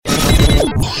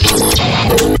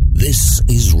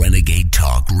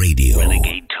Talk Radio.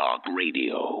 Renegade Talk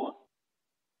Radio.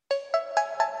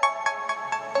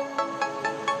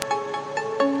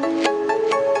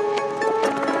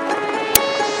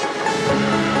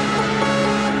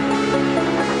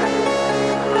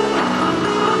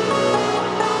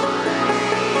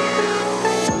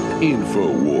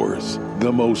 InfoWars,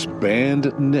 the most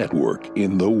banned network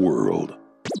in the world.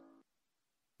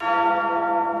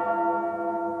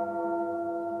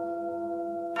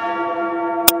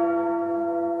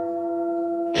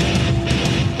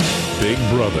 Big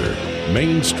Brother,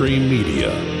 mainstream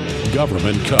media,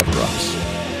 government cover-ups.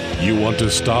 You want to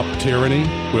stop tyranny?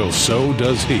 Well, so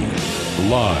does he.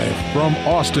 Live from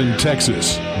Austin,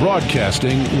 Texas,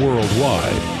 broadcasting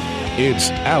worldwide, it's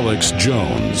Alex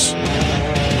Jones.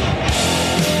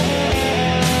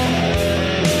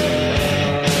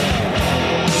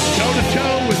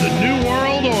 Toe-to-toe with the New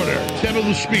World Order, tip of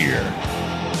the spear.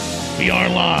 We are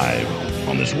live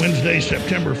on this Wednesday,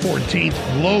 September 14th,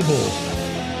 global,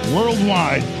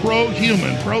 worldwide,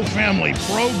 pro-human, pro-family,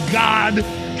 pro-God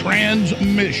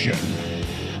transmission.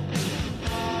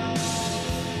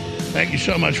 Thank you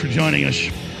so much for joining us.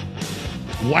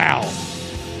 Wow.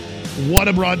 What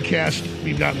a broadcast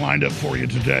we've got lined up for you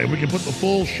today. We can put the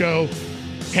full show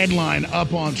headline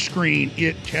up on screen.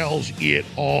 It tells it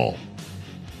all.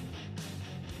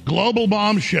 Global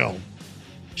bombshell.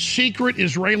 Secret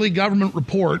Israeli government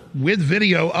report with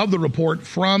video of the report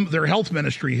from their health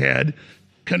ministry head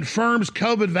confirms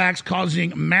COVID vax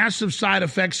causing massive side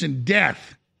effects and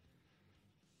death.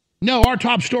 No, our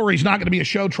top story is not going to be a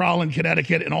show trial in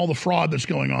Connecticut and all the fraud that's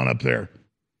going on up there.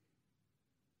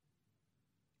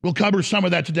 We'll cover some of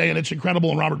that today, and it's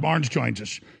incredible, and Robert Barnes joins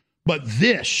us. But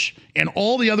this and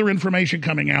all the other information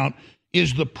coming out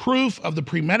is the proof of the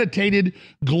premeditated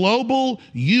global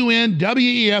UN,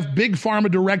 WEF, Big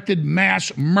Pharma-directed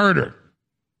mass murder.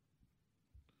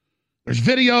 There's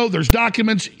video, there's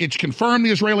documents. It's confirmed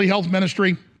the Israeli Health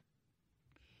Ministry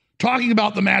talking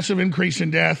about the massive increase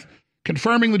in death,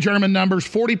 confirming the German numbers,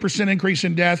 40% increase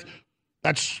in death.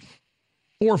 That's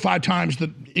 4 or 5 times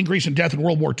the increase in death in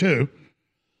World War II.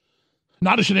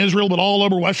 Not just in Israel, but all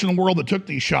over Western world that took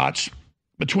these shots.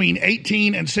 Between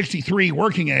 18 and 63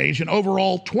 working age, and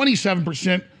overall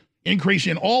 27% increase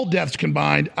in all deaths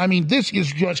combined. I mean, this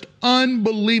is just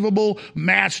unbelievable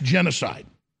mass genocide.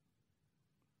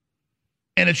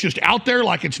 And it's just out there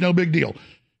like it's no big deal.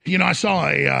 You know, I saw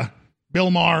a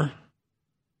Bill Maher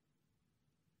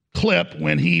clip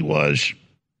when he was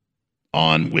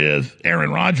on with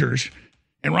Aaron Rodgers,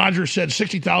 and Rodgers said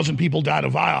 60,000 people died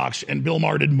of Vioxx, and Bill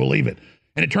Maher didn't believe it.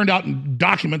 And it turned out in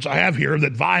documents I have here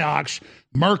that Vioxx,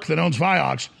 Merck that owns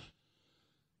Vioxx,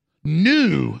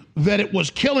 knew that it was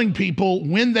killing people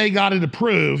when they got it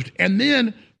approved. And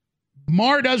then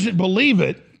Maher doesn't believe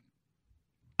it.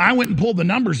 I went and pulled the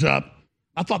numbers up.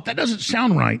 I thought, that doesn't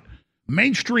sound right.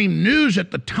 Mainstream news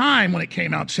at the time when it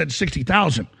came out said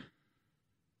 60,000.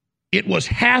 It was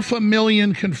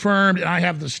 500,000 confirmed, and I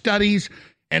have the studies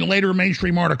and later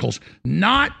mainstream articles.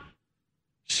 Not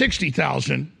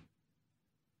 60,000.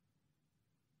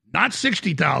 Not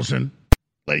 60,000,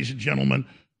 ladies and gentlemen,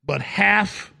 but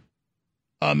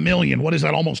 500,000. What is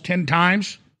that, almost 10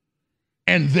 times?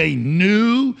 And they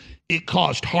knew it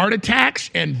caused heart attacks,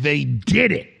 and they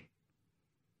did it.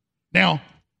 Now,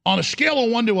 on a scale of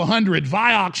 1 to 100,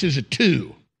 Vioxx is a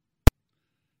 2.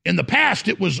 In the past,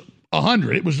 it was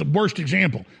 100. It was the worst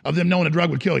example of them knowing a drug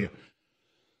would kill you.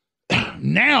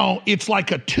 Now, it's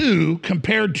like a 2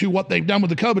 compared to what they've done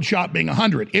with the COVID shot being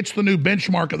 100. It's the new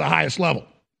benchmark of the highest level.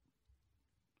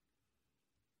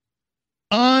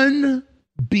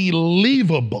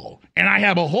 Unbelievable. And I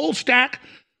have a whole stack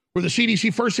where the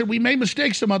CDC first said we made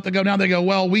mistakes a month ago. Now they go,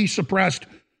 well, we suppressed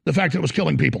the fact that it was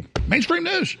killing people. Mainstream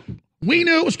news. We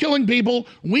knew it was killing people.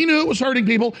 We knew it was hurting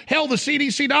people. Hell, the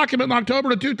CDC document in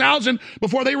October of 2000,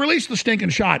 before they released the stinking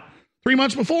shot, 3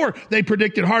 months before, they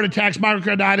predicted heart attacks,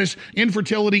 myocarditis,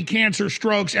 infertility, cancer,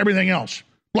 strokes, everything else.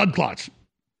 Blood clots.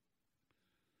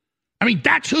 I mean,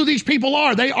 that's who these people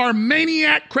are. They are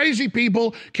maniac, crazy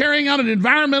people carrying out an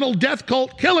environmental death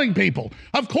cult, killing people.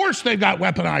 Of course they've got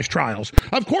weaponized trials.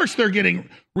 Of course they're getting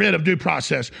rid of due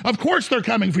process. Of course they're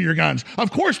coming for your guns.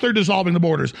 Of course they're dissolving the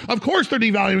borders. Of course they're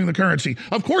devaluing the currency.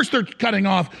 Of course they're cutting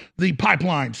off the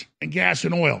pipelines and gas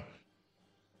and oil.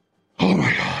 Oh,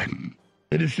 my God.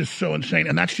 It is just so insane.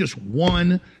 And that's just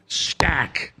one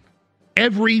stack.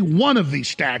 Every one of these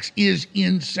stacks is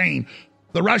insane.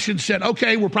 The Russians said,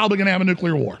 okay, we're probably going to have a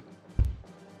nuclear war.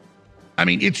 I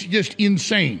mean, it's just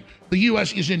insane. The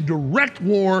U.S. is in direct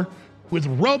war with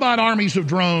robot armies of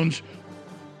drones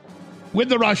with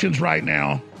the Russians right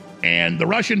now. And the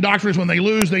Russian doctrines, when they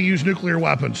lose, they use nuclear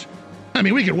weapons. I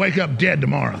mean, we could wake up dead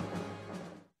tomorrow.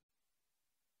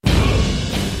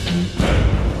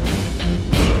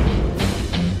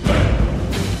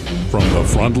 From the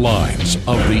front lines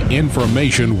of the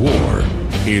information war,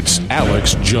 it's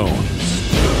Alex Jones.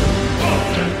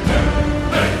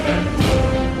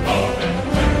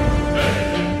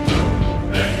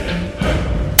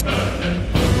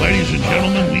 Ladies and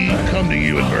gentlemen, we come to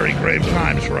you in very grave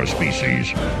times for our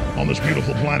species on this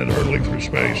beautiful planet hurtling through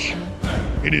space.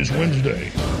 It is Wednesday,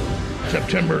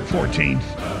 September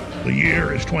 14th. The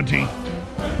year is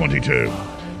 2022.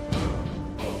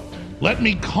 Let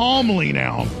me calmly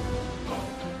now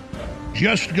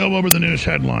just go over the news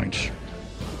headlines.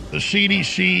 The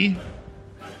CDC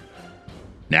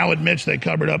now admits they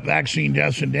covered up vaccine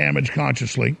deaths and damage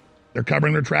consciously. They're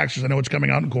covering their tracks as I know it's coming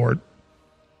out in court.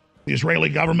 The Israeli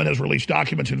government has released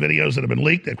documents and videos that have been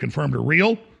leaked. They've confirmed are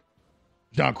real.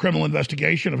 There's now a criminal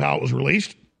investigation of how it was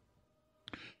released,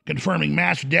 confirming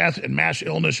mass death and mass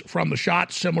illness from the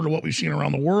shots, similar to what we've seen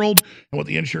around the world and what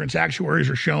the insurance actuaries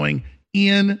are showing.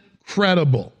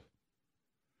 Incredible.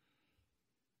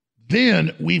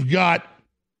 Then we've got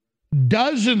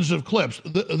dozens of clips.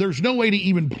 There's no way to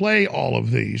even play all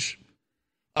of these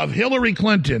of Hillary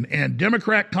Clinton and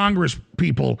Democrat Congress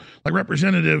people like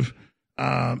Representative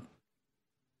Tim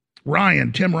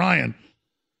Ryan,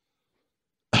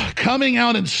 coming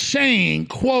out and saying,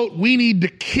 quote, we need to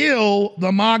kill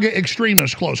the MAGA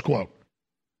extremists, close quote.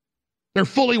 They're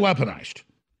fully weaponized.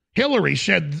 Hillary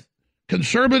said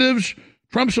conservatives,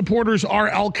 Trump supporters are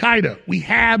Al-Qaeda. We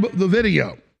have the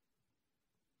video.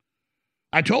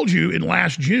 I told you in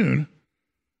last June,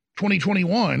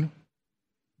 2021,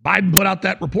 Biden put out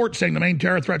that report saying the main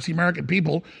terror threats to the American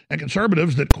people and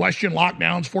conservatives that question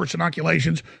lockdowns, forced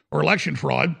inoculations, or election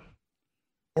fraud,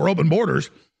 or open borders.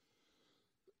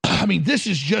 I mean, this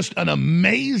is just an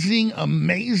amazing,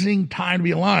 amazing time to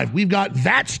be alive. We've got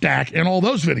that stack and all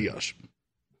those videos.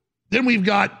 Then we've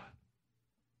got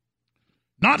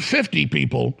not 50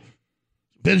 people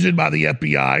visited by the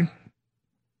FBI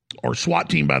or SWAT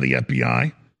team by the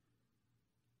FBI,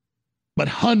 but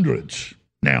hundreds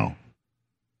now.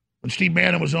 When Steve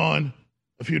Bannon was on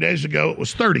a few days ago, it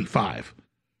was 35.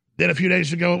 Then a few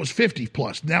days ago, it was 50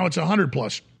 plus. Now it's 100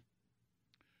 plus.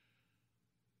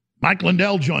 Mike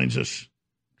Lindell joins us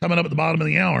coming up at the bottom of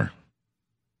the hour.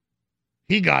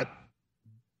 He got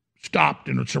stopped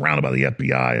and surrounded by the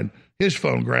FBI and his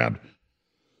phone grabbed.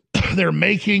 They're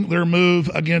making their move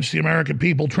against the American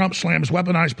people. Trump slams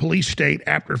weaponized police state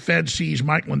after Fed sees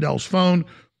Mike Lindell's phone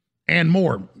and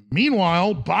more.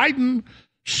 Meanwhile, Biden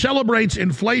celebrates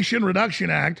Inflation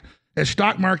Reduction Act as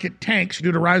stock market tanks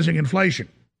due to rising inflation.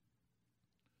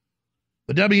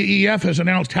 The WEF has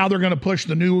announced how they're going to push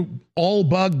the new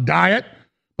all-bug diet,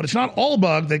 but it's not all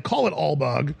bug. They call it all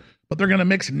bug, but they're going to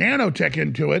mix nanotech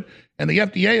into it. And the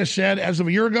FDA has said, as of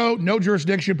a year ago, no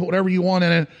jurisdiction, put whatever you want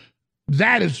in it.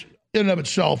 That is, in and of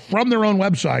itself, from their own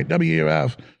website,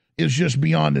 WEF, is just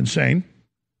beyond insane.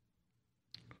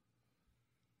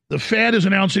 The Fed is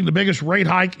announcing the biggest rate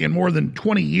hike in more than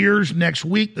 20 years next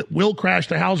week that will crash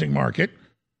the housing market.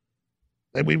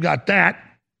 And we've got that.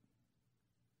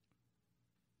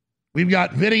 We've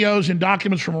got videos and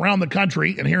documents from around the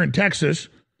country and here in Texas,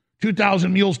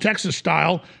 2,000 Mules, Texas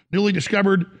style, newly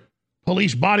discovered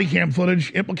police body cam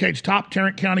footage implicates top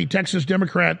Tarrant County, Texas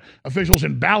Democrat officials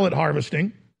in ballot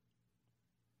harvesting.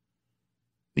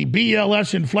 The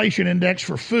BLS inflation index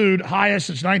for food, highest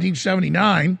since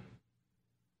 1979.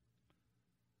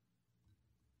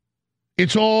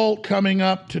 It's all coming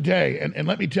up today. And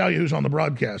let me tell you who's on the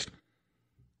broadcast.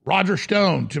 Roger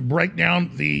Stone to break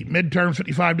down the midterm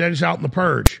 55 days out in the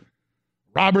purge.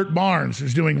 Robert Barnes,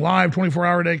 who's doing live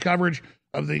 24-hour-a-day coverage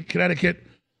of the Connecticut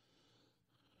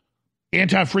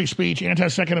anti-free speech,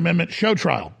 anti-Second Amendment show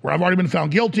trial, where I've already been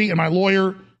found guilty, and my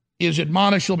lawyer is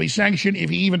admonished he'll be sanctioned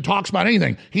if he even talks about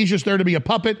anything. He's just there to be a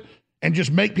puppet and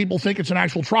just make people think it's an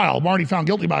actual trial. I'm already found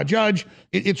guilty by a judge.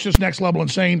 It's just next level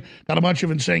insane. Got a bunch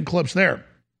of insane clips there.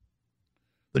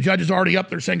 The judge is already up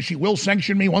there saying she will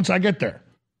sanction me once I get there.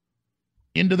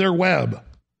 Into their web.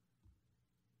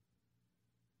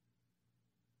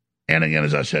 And again,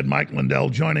 as I said, Mike Lindell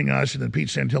joining us, and then Pete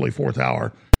Santilli, fourth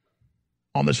hour,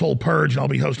 on this whole purge, and I'll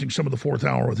be hosting some of the fourth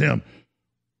hour with him.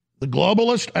 The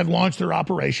globalists have launched their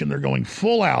operation. They're going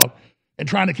full out and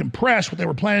trying to compress what they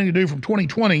were planning to do from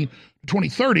 2020 to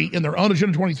 2030 in their own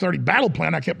Agenda 2030 battle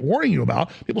plan I kept warning you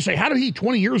about. People say, how did he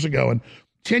 20 years ago and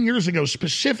 10 years ago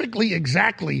specifically,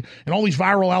 exactly, and all these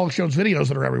viral Alex Jones videos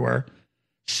that are everywhere,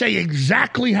 say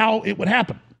exactly how it would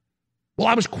happen? Well,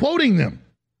 I was quoting them.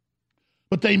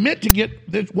 But they meant to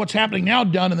get what's happening now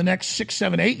done in the next 6,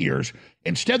 7, 8 years.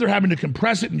 Instead, they're having to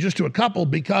compress it in just to a couple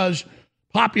because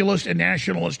populists and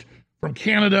nationalists from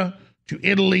Canada to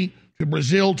Italy to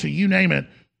Brazil to you name it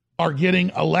are getting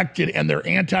elected, and they're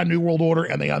anti-New World Order,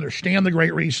 and they understand the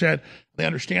Great Reset. They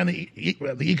understand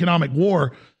the economic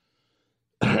war.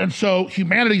 And so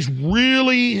humanity's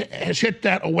really has hit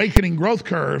that awakening growth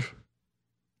curve,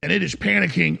 and it is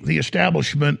panicking the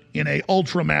establishment in a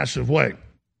ultra-massive way.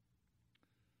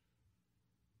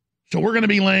 So we're going to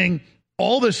be laying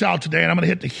all this out today, and I'm going to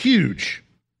hit the huge,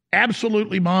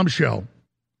 absolutely bombshell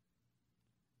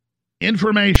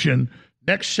information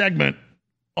next segment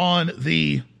on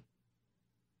the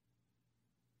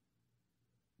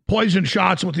poison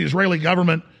shots, what the Israeli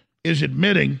government is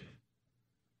admitting.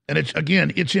 And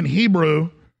it's in Hebrew,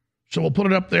 so we'll put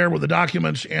it up there with the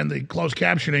documents and the closed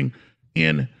captioning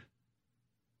in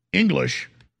English.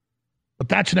 But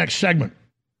that's next segment.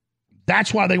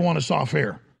 That's why they want us off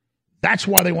air. That's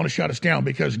why they want to shut us down,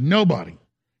 because nobody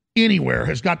anywhere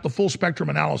has got the full spectrum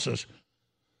analysis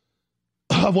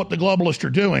of what the globalists are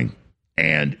doing.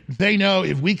 And they know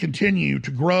if we continue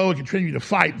to grow and continue to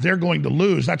fight, they're going to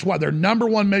lose. That's why their number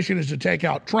one mission is to take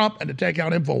out Trump and to take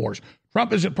out InfoWars.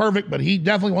 Trump isn't perfect, but he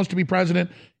definitely wants to be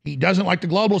president. He doesn't like the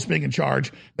globalists being in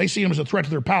charge. They see him as a threat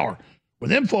to their power.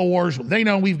 With InfoWars, they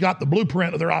know we've got the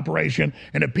blueprint of their operation,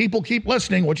 and if people keep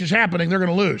listening, which is happening, they're going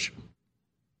to lose.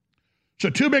 So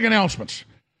 2 big announcements.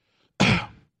 I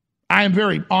am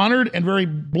very honored and very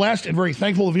blessed and very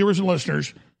thankful to viewers and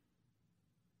listeners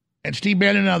and Steve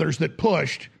Bannon and others that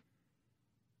pushed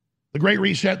The Great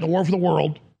Reset and the War for the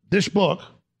World, this book,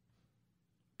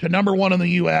 to number 1 in the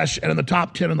U.S. and in the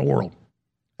top 10 in the world.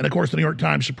 And, of course, the New York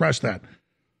Times suppressed that.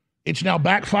 It's now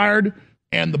backfired,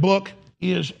 and the book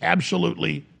is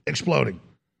absolutely exploding.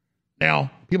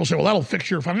 Now, people say, well, that'll fix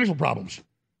your financial problems.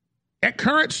 At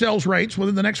current sales rates,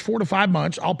 within the next 4 to 5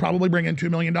 months, I'll probably bring in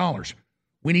 $2 million.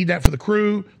 We need that for the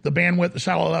crew, the bandwidth, the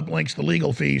satellite uplinks, the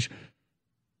legal fees.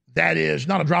 That is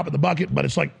not a drop in the bucket, but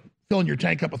it's like filling your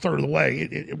tank up a third of the way.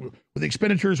 With the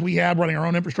expenditures we have running our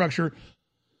own infrastructure,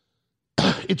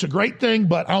 it's a great thing,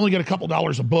 but I only get a couple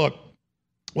dollars a book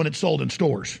when it's sold in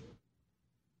stores.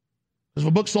 Because if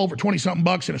a book sold for 20-something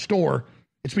bucks in a store,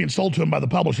 it's being sold to them by the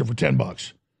publisher for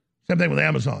 $10. Same thing with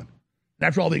Amazon. And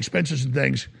after all the expenses and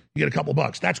things, you get a couple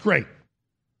bucks. That's great.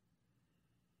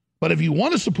 But if you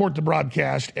want to support the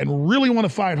broadcast and really want to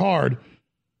fight hard,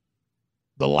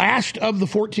 the last of the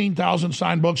 14,000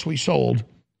 signed books we sold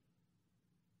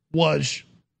was,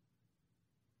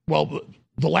 well,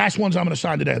 the last ones I'm going to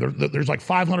sign today. There's like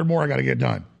 500 more I got to get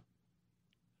done.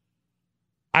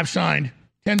 I've signed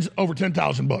over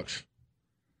 10,000 books.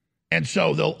 And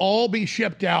so they'll all be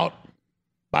shipped out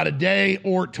by today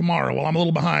or tomorrow. Well, I'm a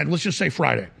little behind. Let's just say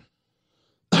Friday.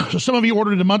 So some of you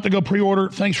ordered it a month ago, pre-order.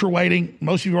 Thanks for waiting.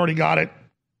 Most of you already got it.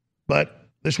 But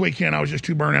this weekend, I was just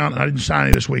too burnt out, and I didn't sign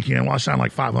any this weekend. Well, I signed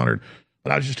like 500,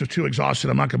 but I was just too exhausted.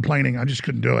 I'm not complaining. I just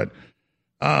couldn't do it.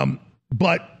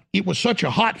 But it was such a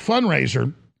hot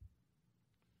fundraiser,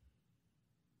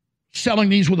 selling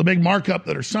these with a big markup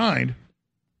that are signed,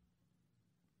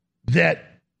 that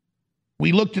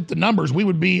we looked at the numbers. We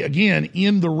would be, again,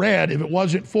 in the red if it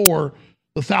wasn't for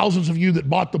the thousands of you that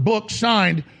bought the book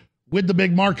signed with the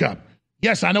big markup.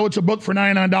 Yes, I know it's a book for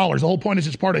 $99. The whole point is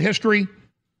it's part of history.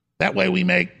 That way we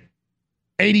make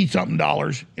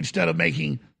 $80-something instead of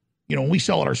making, when we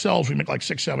sell it ourselves, we make like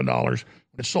 $6, $7. When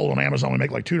it's sold on Amazon, we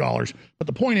make like $2. But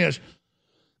the point is,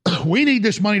 we need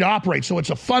this money to operate. So it's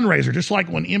a fundraiser, just like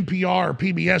when NPR or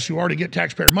PBS, who already get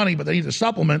taxpayer money, but they need the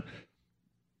supplement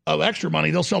of extra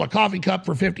money, they'll sell a coffee cup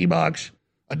for $50,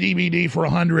 a DVD for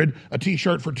 $100, a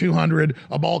T-shirt for $200,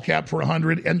 a ball cap for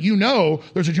 $100, and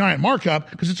there's a giant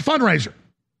markup because it's a fundraiser.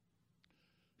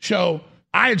 So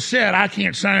I had said I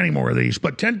can't sign any more of these,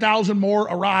 but 10,000 more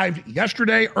arrived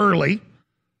yesterday early.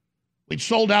 We'd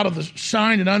sold out of the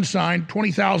signed and unsigned,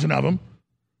 20,000 of them.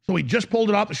 So we just pulled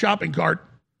it off the shopping cart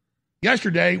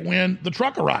yesterday when the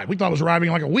truck arrived. We thought it was arriving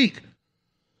in like a week.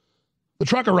 The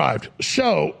truck arrived.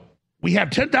 So we have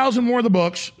 10,000 more of the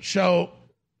books. So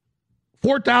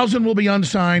 4,000 will be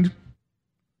unsigned.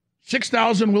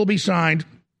 6,000 will be signed.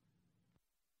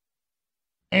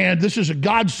 And this is a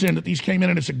godsend that these came in,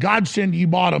 and it's a godsend you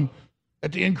bought them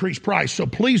at the increased price. So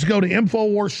please go to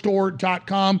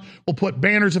InfoWarsStore.com. We'll put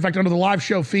banners, in fact, under the live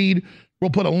show feed. We'll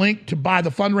put a link to buy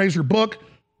the fundraiser book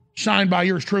signed by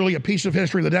yours truly, A Piece of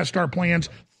History of the Death Star Plans.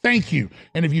 Thank you.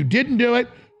 And if you didn't do it,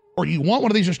 or you want one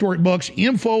of these historic books,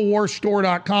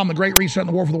 InfoWarsStore.com, The Great Reset and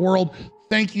the War for the World.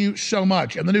 Thank you so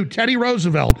much. And the new Teddy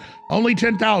Roosevelt, only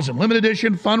 10,000, limited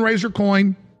edition fundraiser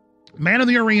coin, Man in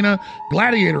the Arena,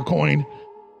 Gladiator coin,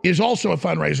 is also a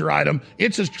fundraiser item.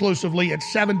 It's exclusively at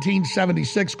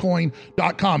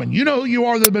 1776coin.com. And you know who you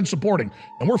are that have been supporting.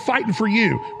 And we're fighting for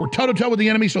you. We're toe-to-toe with the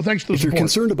enemy, so thanks for the support. If you're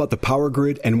concerned about the power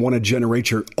grid and want to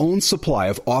generate your own supply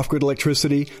of off-grid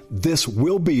electricity, this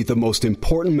will be the most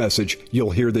important message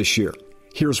you'll hear this year.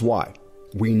 Here's why.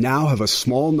 We now have a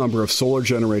small number of solar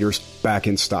generators back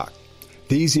in stock.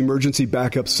 These emergency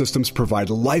backup systems provide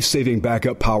life-saving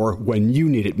backup power when you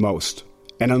need it most.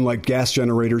 And unlike gas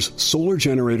generators, solar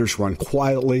generators run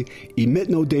quietly, emit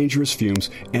no dangerous fumes,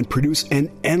 and produce an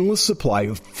endless supply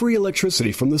of free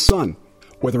electricity from the sun.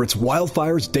 Whether it's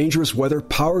wildfires, dangerous weather,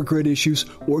 power grid issues,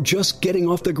 or just getting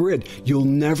off the grid, you'll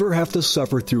never have to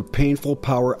suffer through painful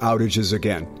power outages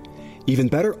again. Even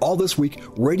better, all this week,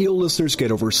 radio listeners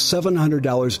get over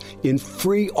 $700 in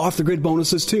free off-the-grid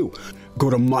bonuses too.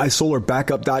 Go to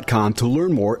mysolarbackup.com to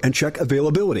learn more and check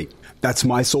availability. That's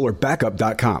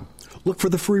mysolarbackup.com. Look for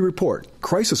the free report,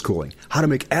 Crisis Cooling, how to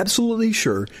make absolutely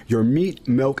sure your meat,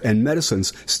 milk, and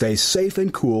medicines stay safe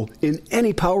and cool in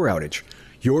any power outage.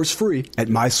 Yours free at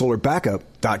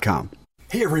mysolarbackup.com.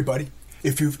 Hey everybody,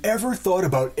 if you've ever thought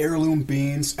about heirloom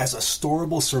beans as a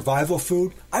storable survival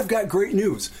food, I've got great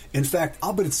news. In fact,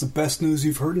 I'll bet it's the best news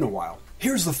you've heard in a while.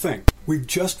 Here's the thing. We've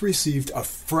just received a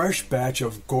fresh batch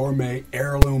of gourmet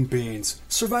heirloom beans,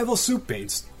 survival soup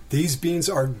beans. These beans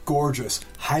are gorgeous,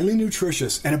 highly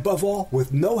nutritious, and above all,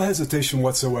 with no hesitation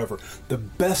whatsoever, the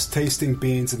best tasting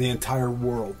beans in the entire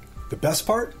world. The best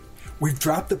part? We've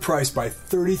dropped the price by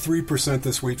 33%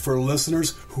 this week for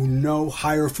listeners who know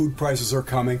higher food prices are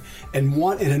coming and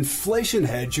want an inflation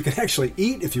hedge you can actually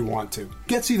eat if you want to.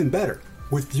 Gets even better.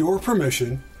 With your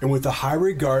permission, and with a high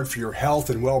regard for your health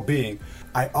and well-being,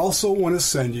 I also want to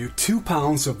send you 2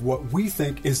 pounds of what we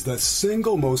think is the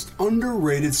single most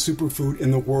underrated superfood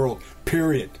in the world,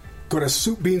 period. Go to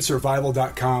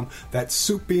soupbeansurvival.com, that's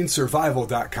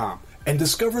soupbeansurvival.com, and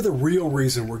discover the real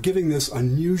reason we're giving this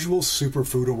unusual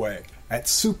superfood away. At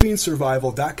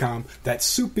soupbeansurvival.com,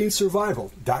 that's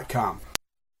soupbeansurvival.com.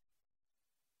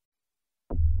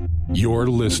 You're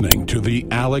listening to The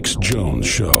Alex Jones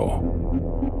Show.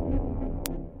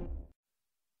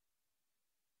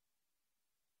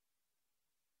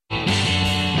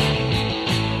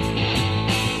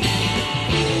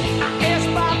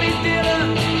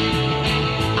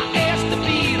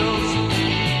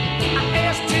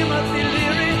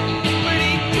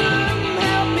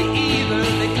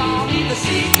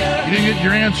 You didn't get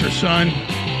your answer, son.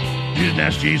 You didn't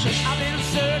ask Jesus.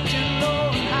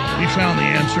 We found the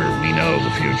answer. We know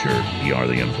the future. We are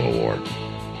the InfoWar.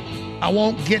 I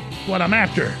won't get what I'm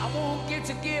after.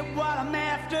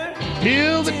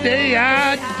 Till the day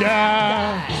I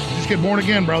die. Just get born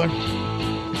again, brother.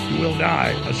 You will die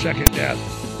a second death.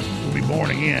 You'll be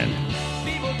born again.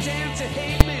 People tend to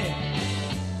hate me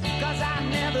because I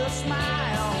never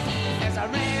smile. As I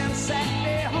ransack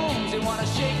their homes, they want to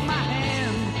shake my hand.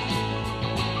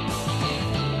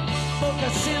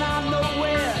 Focusing on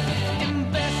nowhere,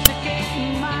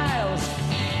 investigating miles.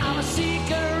 I'm a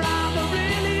seeker, I'm a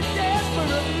really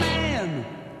desperate man.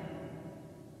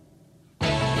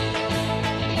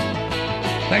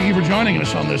 Thank you for joining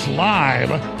us on this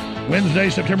live Wednesday,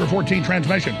 September 14th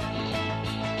transmission.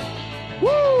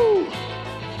 Woo!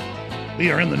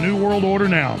 We are in the New World Order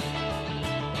now.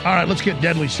 All right, let's get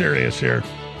deadly serious here.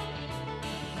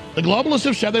 The globalists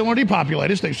have said they want to depopulate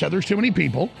us. They've said there's too many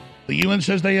people. The UN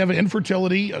says they have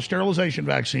infertility, sterilization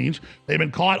vaccines. They've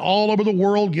been caught all over the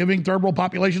world giving third world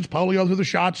populations polio through the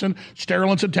shots and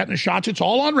sterilants and tetanus shots. It's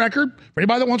all on record for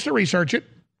anybody that wants to research it.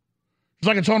 It's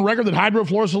like it's on record that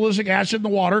hydrofluorosilicic acid in the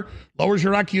water lowers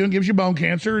your IQ and gives you bone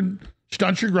cancer and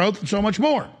stunts your growth and so much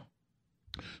more.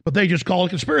 But they just call it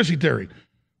conspiracy theory.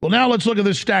 Well, now let's look at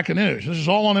this stack of news. This is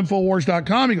all on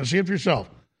Infowars.com. You can see it for yourself.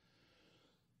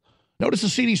 Notice the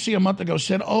CDC a month ago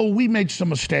said, we made some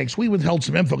mistakes. We withheld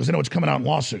some info because they know it's coming out in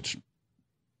lawsuits.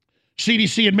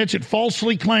 CDC admits it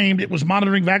falsely claimed it was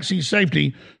monitoring vaccine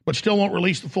safety, but still won't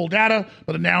release the full data,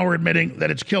 but now we're admitting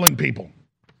that it's killing people.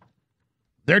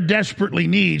 There desperately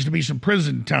needs to be some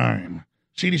prison time.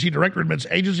 CDC director admits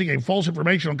agency gave false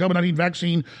information on COVID-19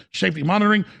 vaccine safety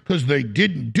monitoring because they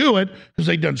didn't do it because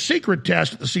they'd done secret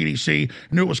tests at the CDC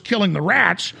and knew it was killing the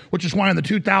rats, which is why in the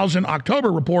 2000 October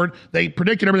report, they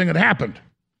predicted everything that happened.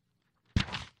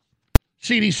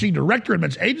 CDC director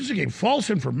admits agency gave false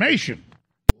information,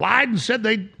 lied and said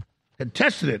they had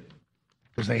tested it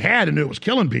because they had and knew it was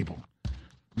killing people.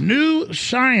 New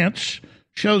science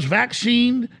shows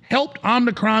vaccine helped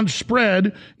Omicron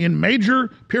spread in major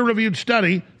peer-reviewed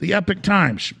study, the Epoch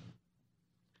Times.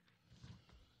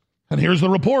 And here's the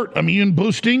report. Immune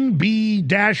boosting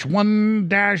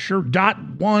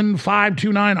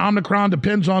B-1-1529 Omicron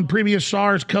depends on previous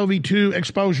SARS-CoV-2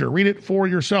 exposure. Read it for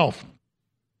yourself.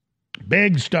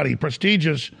 Big study,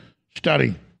 prestigious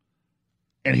study.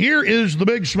 And here is the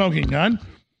big smoking gun.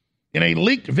 In a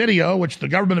leaked video, which the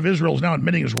government of Israel is now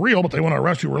admitting is real, but they want to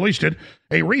arrest who released it,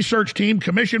 a research team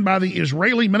commissioned by the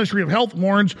Israeli Ministry of Health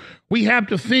warns, we have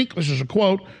to think, this is a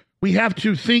quote, we have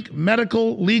to think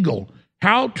medical legal,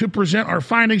 how to present our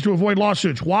findings to avoid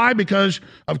lawsuits. Why? Because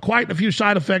of quite a few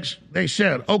side effects, they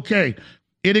said. Okay,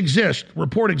 it exists,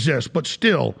 report exists, but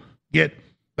still get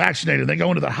vaccinated. They go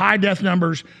into the high death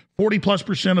numbers,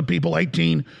 40+% of people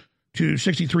 18 to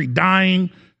 63 dying.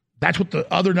 That's what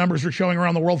the other numbers are showing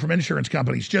around the world from insurance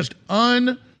companies. Just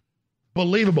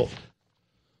unbelievable.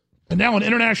 And now an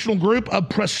international group of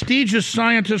prestigious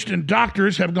scientists and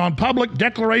doctors have gone public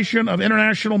declaration of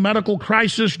international medical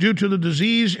crisis due to the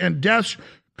disease and deaths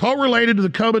correlated to the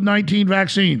COVID-19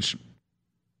 vaccines.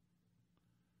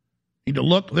 Need to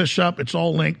look this up. It's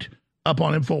all linked up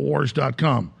on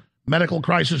Infowars.com.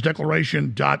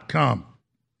 medicalcrisisdeclaration.com.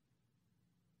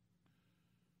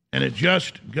 And it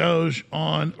just goes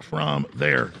on from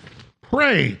there.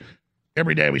 Pray.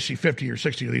 Every day we see 50 or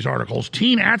 60 of these articles.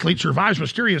 Teen athlete survives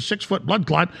mysterious 6-foot blood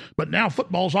clot, but now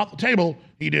football's off the table.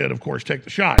 He did, of course, take the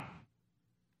shot.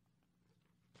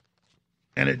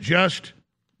 And it just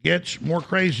gets more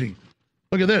crazy.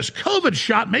 Look at this. COVID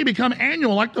shot may become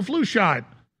annual like the flu shot,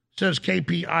 says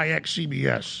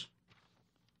KPIX-CBS.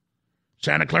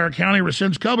 Santa Clara County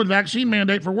rescinds COVID vaccine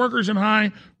mandate for workers in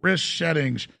high-risk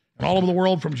settings. And all over the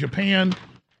world, from Japan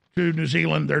to New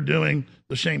Zealand, they're doing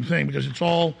the same thing because it's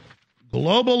all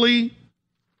globally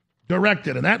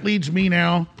directed. And that leads me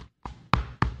now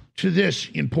to this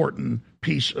important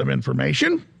piece of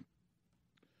information.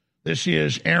 This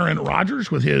is Aaron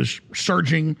Rodgers with his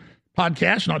surging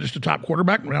podcast, not just a top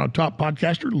quarterback, now a top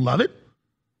podcaster. Love it.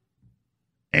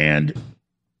 And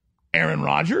Aaron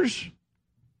Rodgers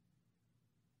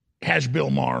has Bill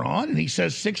Maher on, and he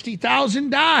says 60,000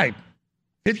 died.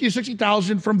 50 to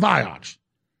 60,000 from Vioxx.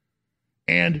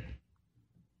 And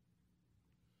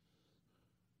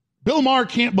Bill Maher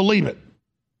can't believe it.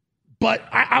 But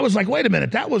I was like, wait a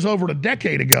minute, that was over a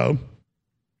decade ago.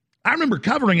 I remember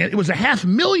covering it. It was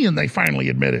 500,000 they finally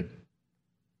admitted.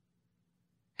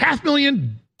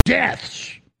 500,000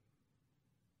 deaths.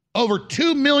 Over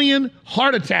 2 million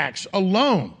heart attacks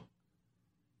alone.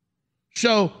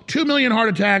 So 2 million heart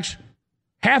attacks,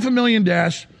 500,000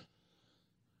 deaths.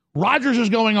 Rodgers is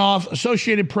going off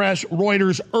Associated Press,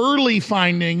 Reuters, early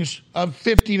findings of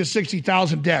 50 to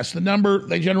 60,000 deaths. The number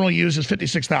they generally use is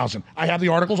 56,000. I have the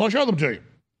articles. I'll show them to you.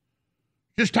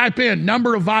 Just type in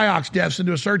number of Vioxx deaths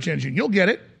into a search engine. You'll get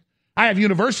it. I have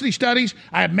university studies.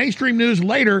 I have mainstream news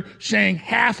later saying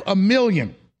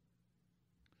 500,000.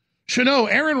 So no,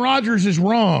 Aaron Rodgers is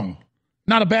wrong.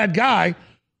 Not a bad guy.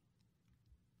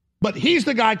 But he's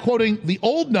the guy quoting the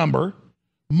old number.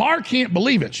 Maher can't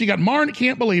believe it. So you got Maher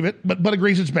can't believe it, but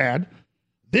agrees it's bad.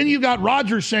 Then you got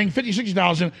Rodgers saying 50,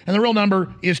 60,000, and the real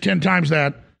number is 10 times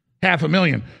that,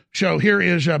 500,000. So here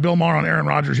is Bill Maher on Aaron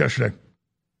Rodgers yesterday.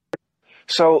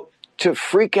 So to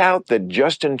freak out that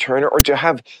Justin Turner, or to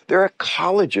have, there are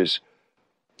colleges,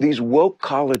 these woke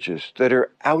colleges that are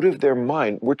out of their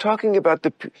mind. We're talking about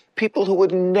the people who were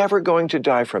never going to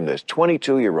die from this,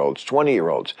 22-year-olds,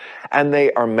 20-year-olds, and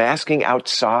they are masking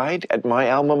outside at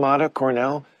my alma mater,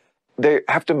 Cornell. They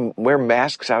have to wear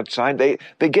masks outside. They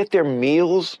get their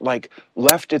meals like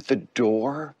left at the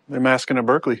door. They're masking at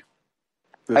Berkeley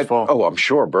this fall. Oh, I'm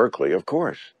sure Berkeley, of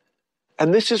course.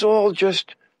 And this is all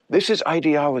just, this is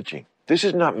ideology. This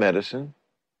is not medicine.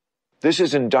 This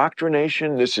is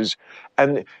indoctrination. This is,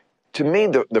 and to me,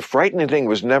 the frightening thing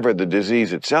was never the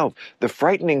disease itself. The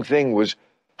frightening thing was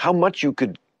how much you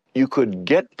could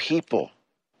get people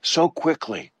so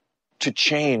quickly to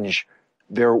change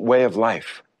their way of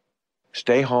life.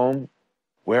 Stay home,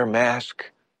 wear a mask,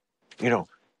 don't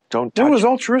touch. It was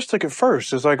altruistic at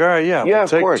first. It's like, all right, we'll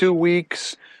take course. 2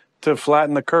 weeks to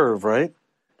flatten the curve, right?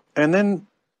 And then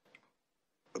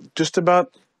just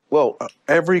about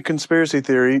every conspiracy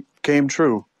theory came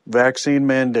true. Vaccine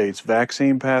mandates,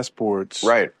 vaccine passports.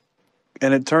 Right.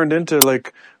 And it turned into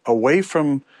like away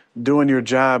from doing your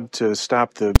job to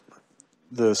stop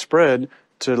the spread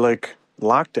to like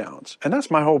lockdowns. And that's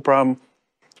my whole problem.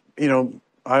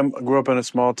 I grew up in a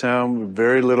small town with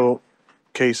very little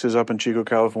cases up in Chico,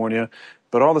 California,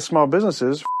 but all the small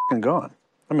businesses f***ing gone.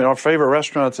 I mean, our favorite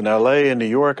restaurants in LA and New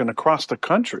York and across the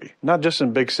country, not just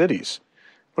in big cities.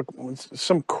 Look,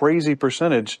 some crazy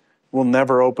percentage will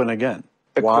never open again.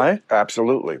 Why?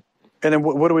 Absolutely. And then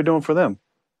what are we doing for them?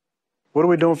 What are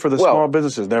we doing for the small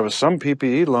businesses? There was some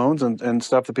PPE loans and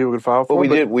stuff that people could file for.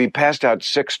 Well, we passed out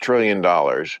 $6 trillion.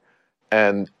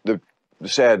 And the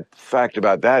sad fact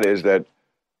about that is that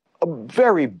a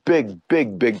very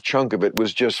big chunk of it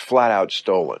was just flat out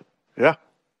stolen. Yeah.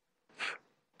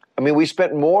 I mean, we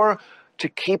spent more to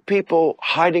keep people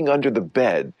hiding under the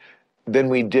bed than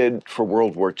we did for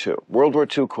World War II. World War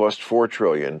II cost $4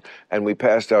 trillion, and we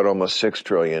passed out almost $6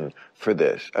 trillion for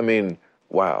this. I mean,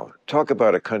 wow. Talk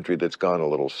about a country that's gone a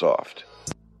little soft.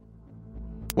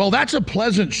 Well, that's a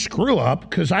pleasant screw up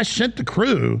because I sent the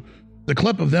crew the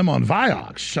clip of them on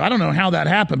Vioxx. So I don't know how that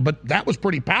happened, but that was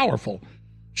pretty powerful.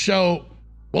 So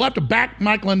we'll have to back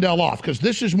Mike Lindell off because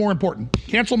this is more important.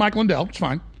 Cancel Mike Lindell. It's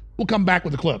fine. We'll come back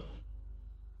with the clip.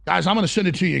 Guys, I'm going to send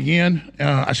it to you again.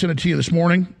 I sent it to you this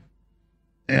morning,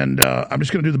 and I'm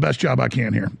just going to do the best job I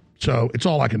can here. So it's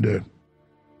all I can do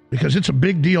because it's a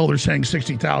big deal. They're saying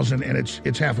 60,000 and it's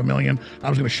 $500,000. I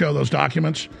was going to show those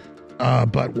documents,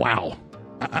 but wow.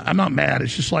 I'm not mad.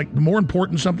 It's just like the more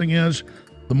important something is,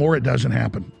 the more it doesn't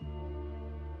happen.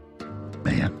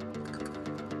 Man.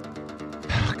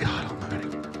 Oh, God almighty.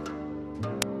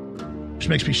 Just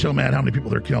makes me so mad how many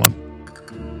people they're killing.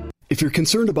 If you're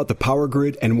concerned about the power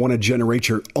grid and want to generate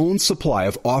your own supply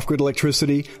of off-grid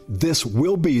electricity, this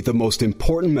will be the most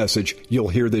important message you'll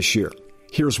hear this year.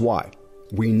 Here's why.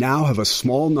 We now have a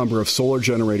small number of solar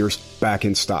generators back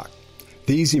in stock.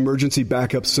 These emergency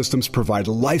backup systems provide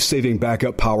life-saving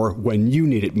backup power when you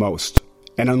need it most.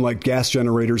 And unlike gas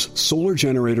generators, solar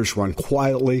generators run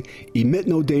quietly, emit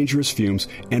no dangerous fumes,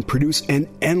 and produce an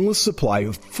endless supply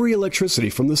of free electricity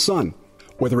from the sun.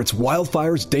 Whether it's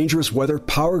wildfires, dangerous weather,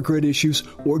 power grid issues,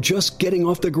 or just getting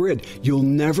off the grid, you'll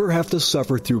never have to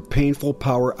suffer through painful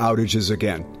power outages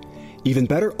again. Even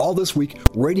better, all this week,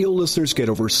 radio listeners get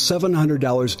over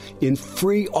 $700 in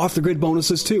free off-the-grid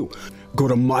bonuses too. Go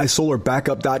to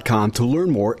mysolarbackup.com to learn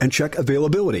more and check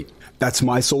availability. That's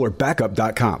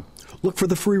mysolarbackup.com. Look for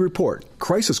the free report,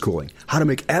 Crisis Cooling, how to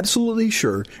make absolutely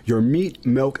sure your meat,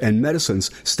 milk, and medicines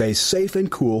stay safe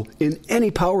and cool in any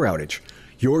power outage.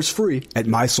 Yours free at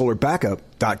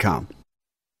mysolarbackup.com.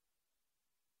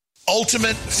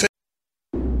 Ultimate.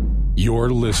 You're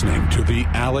listening to The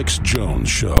Alex Jones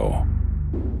Show.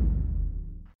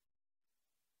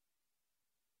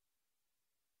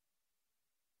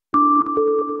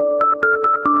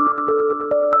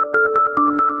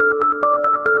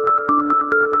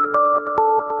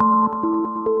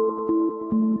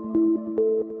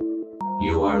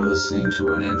 You are listening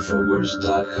to an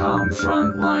Infowars.com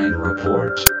frontline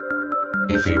report.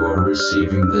 If you are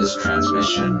receiving this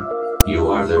transmission, you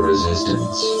are the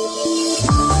resistance.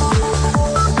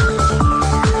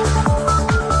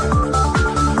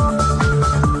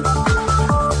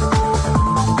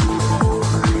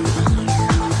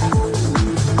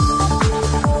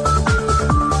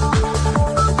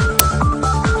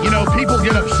 You know, people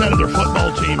get upset if their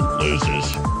football team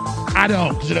loses. I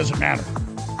don't, because it doesn't matter.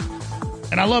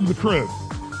 And I love the crew.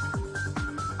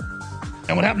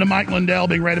 And what happened to Mike Lindell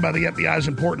being raided by the FBI is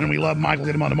important, and we love Michael.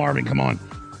 Get him on to Marvin. Come on.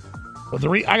 But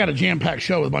I got a jam-packed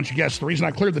show with a bunch of guests. The reason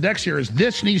I cleared the decks here is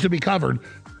this needs to be covered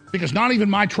because not even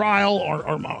my trial or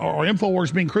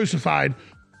InfoWars being crucified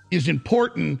is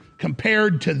important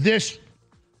compared to this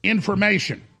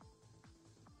information.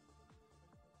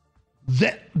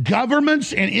 That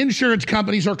governments and insurance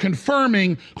companies are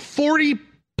confirming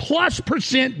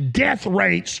 40+% death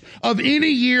rates of any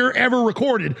year ever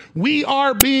recorded. We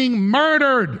are being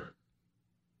murdered.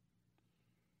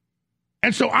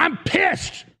 And so I'm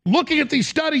pissed looking at these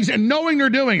studies and knowing they're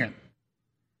doing it.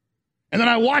 And then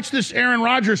I watched this Aaron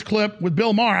Rodgers clip with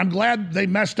Bill Maher. I'm glad they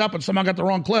messed up and somehow got the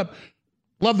wrong clip.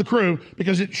 Love the crew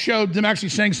because it showed them actually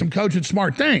saying some cogent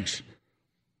smart things.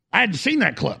 I hadn't seen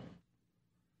that clip.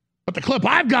 But the clip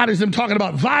I've got is them talking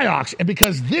about Vioxx, and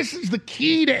because this is the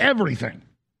key to everything.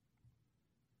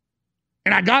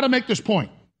 And I got to make this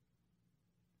point.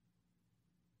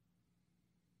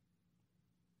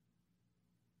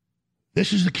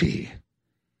 This is the key.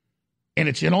 And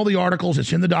it's in all the articles.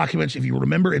 It's in the documents. If you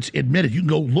remember, it's admitted. You can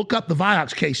go look up the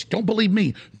Vioxx case. Don't believe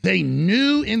me. They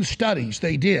knew in studies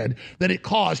they did that it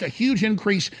caused a huge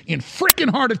increase in freaking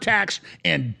heart attacks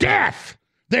and death.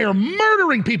 They are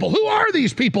murdering people. Who are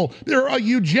these people? They're a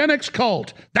eugenics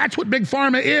cult. That's what Big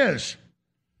Pharma is.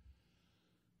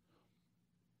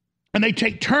 And they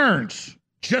take turns,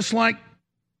 just like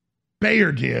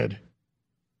Bayer did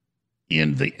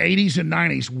in the 80s and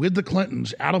 90s with the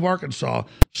Clintons out of Arkansas,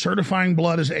 certifying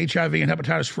blood as HIV and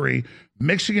hepatitis free,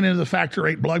 mixing it into the factor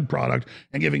VIII blood product,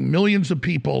 and giving millions of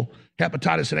people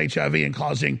hepatitis and HIV and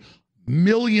causing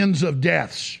millions of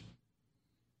deaths.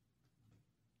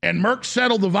 And Merck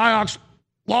settled the Vioxx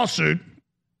lawsuit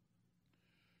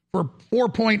for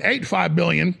 $4.85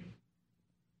 billion,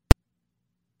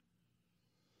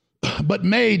 but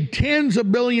made tens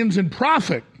of billions in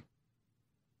profit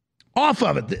off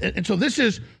of it. And so this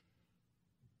is,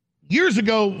 years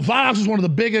ago, Vioxx was one of the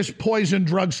biggest poison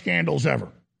drug scandals ever.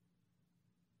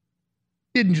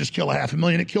 Didn't just kill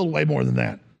 500,000, it killed way more than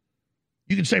that.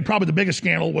 You could say probably the biggest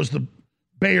scandal was the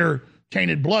Bayer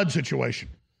tainted blood situation.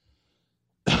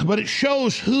 But it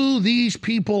shows who these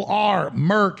people are.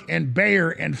 Merck and Bayer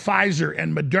and Pfizer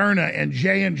and Moderna and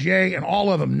J&J and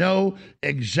all of them know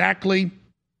exactly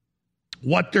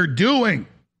what they're doing.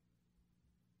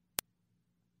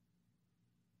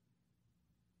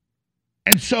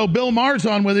 And so Bill Maher's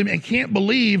on with him and can't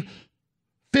believe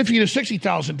 50 to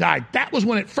 60,000 died. That was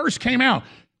when it first came out.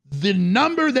 The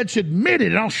number that's admitted,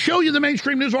 and I'll show you the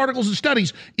mainstream news articles and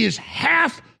studies, is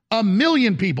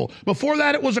 500,000 people. Before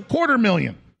that, it was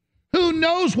 250,000. Who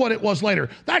knows what it was later?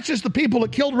 That's just the people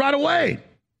it killed right away.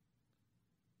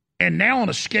 And now on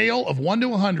a scale of 1 to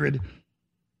 100,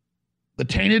 the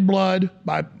tainted blood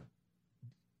by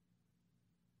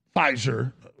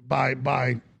Pfizer,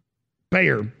 by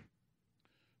Bayer,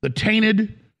 the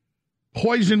tainted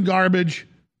poison garbage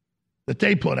that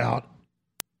they put out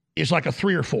is like a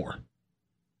 3 or 4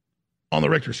 on the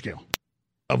Richter scale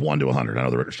of 1 to 100. I know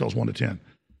the Richter scale is 1 to 10.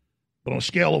 But on a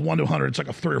scale of 1 to 100, it's like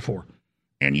a 3 or 4.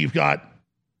 And you've got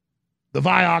the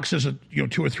Vioxx as a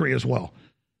 2 or 3 as well.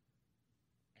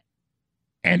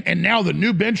 And now the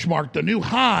new benchmark, the new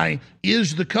high,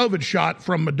 is the COVID shot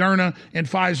from Moderna and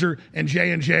Pfizer and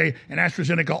J&J and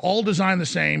AstraZeneca, all designed the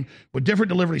same with different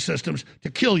delivery systems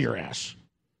to kill your ass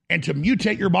and to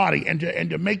mutate your body and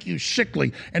to make you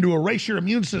sickly and to erase your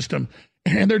immune system.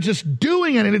 And they're just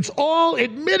doing it, and it's all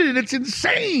admitted. It's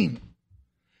insane.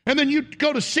 And then you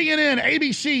go to CNN,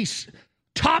 ABC,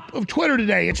 top of Twitter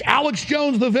today. It's Alex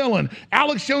Jones the villain,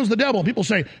 Alex Jones the devil. And people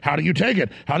say, how do you take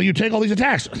it? How do you take all these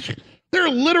attacks? They're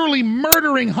literally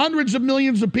murdering hundreds of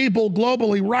millions of people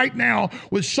globally right now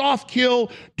with soft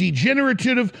kill,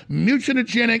 degenerative,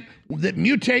 mutagenic, that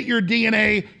mutate your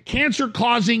DNA,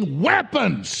 cancer-causing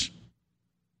weapons.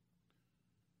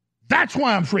 That's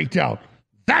why I'm freaked out.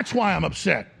 That's why I'm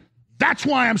upset. That's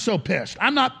why I'm so pissed.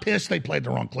 I'm not pissed they played the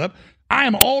wrong clip. I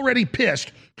am already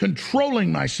pissed,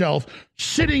 controlling myself,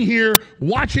 sitting here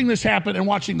watching this happen and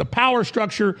watching the power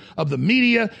structure of the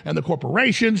media and the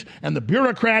corporations and the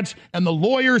bureaucrats and the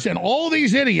lawyers and all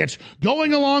these idiots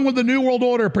going along with the New World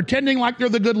Order, pretending like they're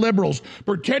the good liberals,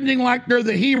 pretending like they're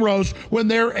the heroes when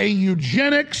they're a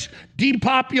eugenics,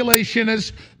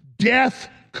 depopulationist, death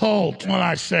cult, when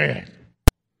I say it.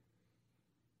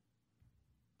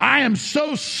 I am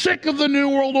so sick of the New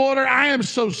World Order. I am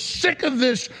so sick of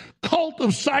this cult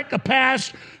of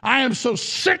psychopaths. I am so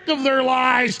sick of their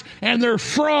lies and their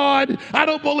fraud. I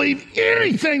don't believe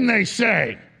anything they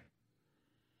say.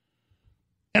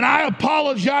 And I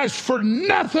apologize for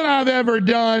nothing I've ever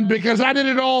done because I did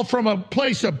it all from a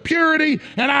place of purity,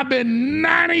 and I've been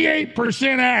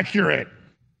 98% accurate.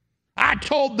 I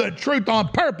told the truth on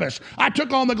purpose. I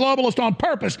took on the globalist on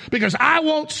purpose because I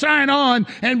won't sign on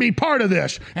and be part of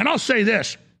this. And I'll say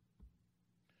this.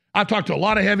 I've talked to a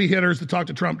lot of heavy hitters that talk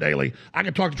to Trump daily. I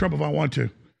can talk to Trump if I want to.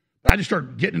 I just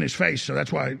start getting in his face, so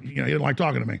that's why he didn't like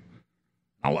talking to me.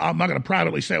 I'm not going to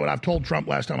privately say what I've told Trump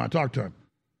last time I talked to him.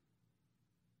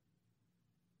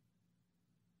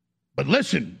 But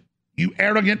listen, you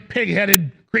arrogant,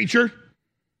 pig-headed creature,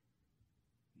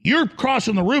 you're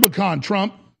crossing the Rubicon,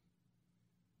 Trump,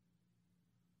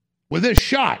 with this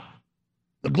shot.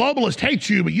 The globalists hate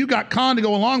you, but you got conned to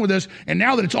go along with this, and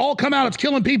now that it's all come out, it's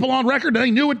killing people on record, and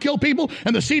they knew it would kill people,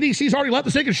 and the CDC's already left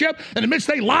the sinking ship, and admits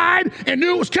they lied and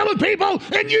knew it was killing people,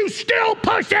 and you still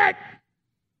push it!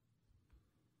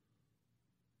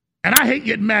 And I hate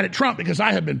getting mad at Trump because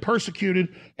I have been persecuted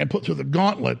and put through the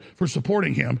gauntlet for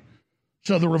supporting him.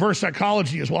 So the reverse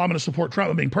psychology is, well, I'm going to support Trump.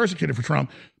 I'm being persecuted for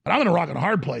Trump, but I'm in a rock and a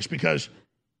hard place because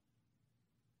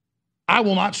I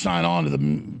will not sign on to the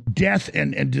death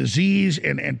and disease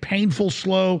and painful,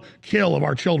 slow kill of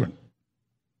our children.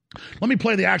 Let me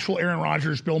play the actual Aaron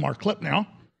Rodgers, Bill Maher clip now.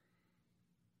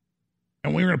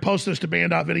 And we're going to post this to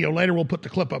Band.video later. We'll put the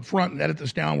clip up front and edit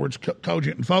this down where it's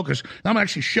cogent and focused. And I'm going to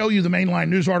actually show you the mainline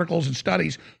news articles and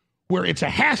studies where it's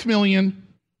 500,000,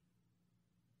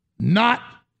 not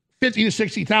 50 to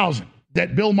 60,000.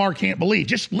 That Bill Maher can't believe.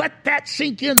 Just let that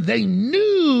sink in. They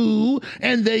knew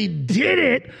and they did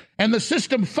it, and the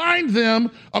system fined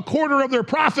them a quarter of their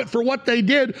profit for what they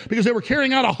did because they were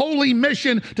carrying out a holy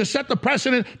mission to set the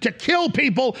precedent to kill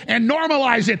people and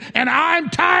normalize it, and I'm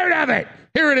tired of it.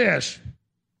 Here it is.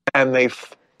 And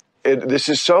this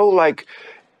is so like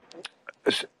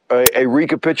a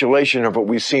recapitulation of what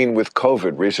we've seen with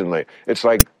COVID recently. It's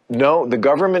like, no, the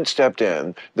government stepped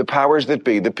in, the powers that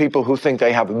be, the people who think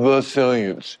they have the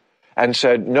science, and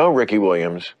said, no, Ricky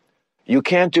Williams, you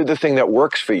can't do the thing that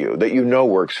works for you, that you know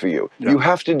works for you. Yeah. You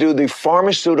have to do the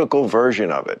pharmaceutical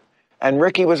version of it. And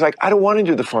Ricky was like, I don't want to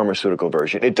do the pharmaceutical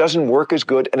version. It doesn't work as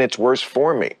good, and it's worse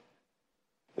for me.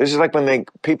 This is like when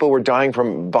people were dying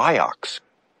from Vioxx.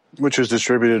 Which was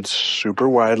distributed super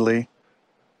widely.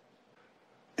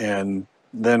 And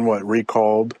then what,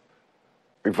 recalled?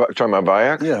 You're talking about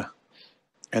Vioxx? Yeah.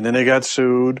 And then they got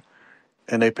sued,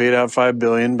 and they paid out $5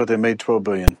 billion, but they made $12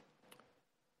 billion.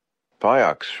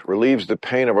 Vioxx relieves the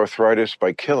pain of arthritis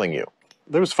by killing you.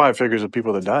 There was 5 figures of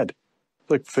people that died.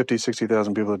 Like 50,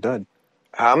 60,000 people that died.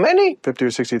 How many? 50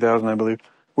 or 60,000, I believe.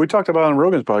 We talked about on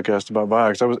Rogan's podcast about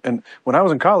Vioxx. And when I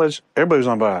was in college, everybody was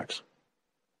on Vioxx.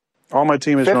 All my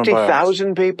team is on Vioxx.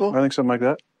 50,000 people? I think something like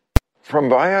that. From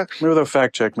Vioxx? Maybe they'll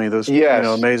fact check me. Those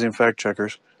amazing fact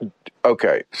checkers.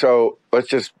 Okay, so let's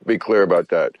just be clear about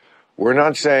that. We're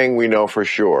not saying we know for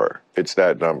sure it's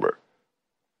that number.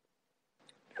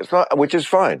 It's not, which is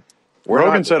fine.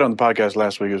 Rogan said on the podcast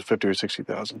last week it was 50 or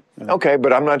 60,000. Yeah. Okay,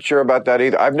 but I'm not sure about that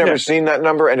either. I've never seen that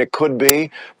number, and it could be.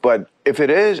 But if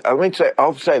it is,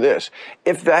 I'll say this: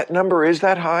 if that number is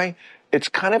that high, it's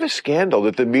kind of a scandal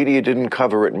that the media didn't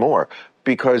cover it more.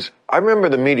 Because I remember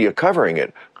the media covering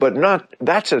it, but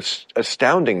that's an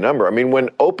astounding number. I mean, when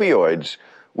opioids,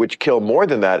 which kill more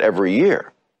than that every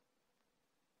year,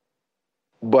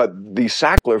 but the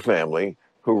Sackler family,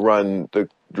 who run the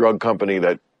drug company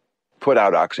that put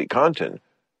out OxyContin,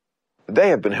 they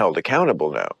have been held accountable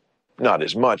now. Not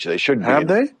as much. They should be. Have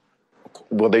they?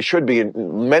 Well, they should be.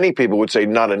 Many people would say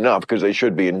not enough because they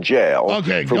should be in jail.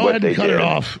 Okay, for go what ahead they and cut did. it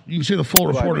off. You can see the full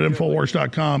report at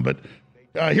Infowars.com, but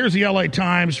here's the LA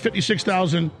Times,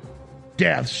 56,000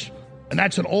 deaths. And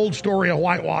that's an old story, a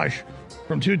whitewash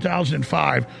from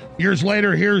 2005. Years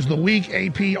later, here's the week,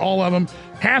 AP, all of them,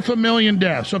 500,000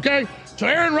 deaths, okay? So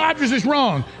Aaron Rodgers is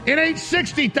wrong. It ain't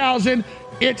 60,000,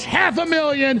 it's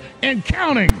 500,000 and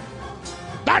counting.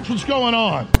 That's what's going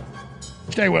on.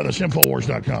 Stay with us,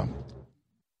 Infowars.com.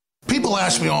 People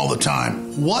ask me all the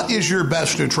time, what is your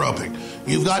best nootropic?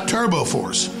 You've got Turbo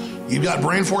Force, you've got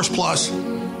Brain Force Plus,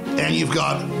 and you've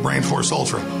got Brain Force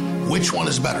Ultra. Which one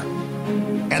is better?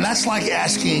 And that's like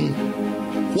asking,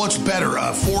 what's better,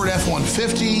 a Ford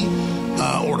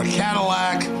F-150 or a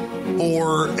Cadillac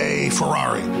or a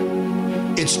Ferrari?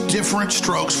 It's different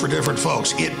strokes for different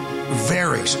folks. It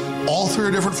varies. All 3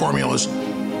 are different formulas.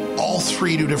 All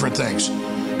 3 do different things.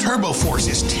 Turbo Force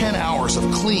is 10 hours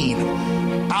of clean,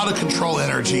 out-of-control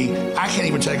energy. I can't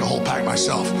even take a whole pack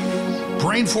myself.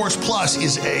 Brain Force Plus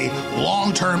is a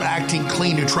long-term acting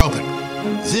clean nootropic.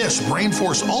 This Brain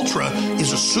Force Ultra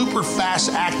is a super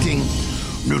fast-acting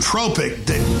nootropic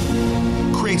that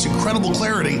creates incredible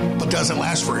clarity but doesn't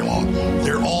last very long.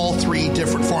 They're all 3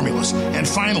 different formulas. And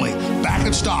finally, back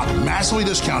in stock, massively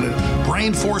discounted,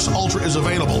 Brain Force Ultra is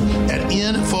available at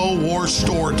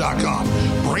InfoWarsStore.com.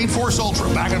 Brain Force Ultra,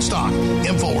 back in stock,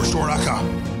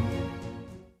 InfoWarsStore.com.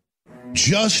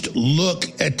 Just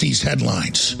look at these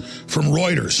headlines from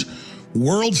Reuters.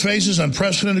 World faces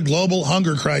unprecedented global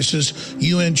hunger crisis,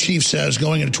 UN chief says,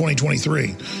 going into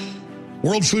 2023.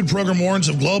 World Food Program warns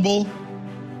of global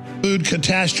food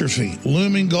catastrophe,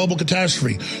 looming global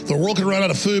catastrophe. The world could run out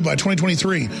of food by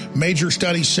 2023, major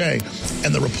studies say,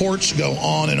 and the reports go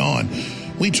on and on.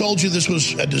 We told you this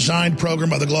was a designed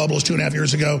program by the globalists 2.5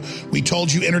 years ago. We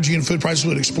told you energy and food prices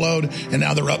would explode, and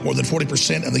now they're up more than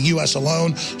 40% in the U.S.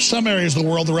 alone. Some areas of the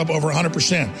world, they're up over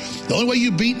 100%. The only way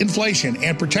you beat inflation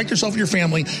and protect yourself and your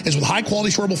family is with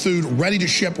high-quality, storable food ready to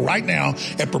ship right now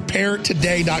at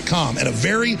preparetoday.com. And a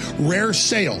very rare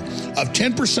sale of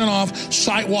 10% off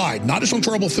site-wide, not just on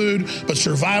storable food, but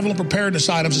survival and preparedness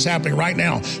items is happening right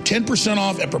now. 10%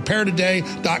 off at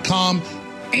preparetoday.com.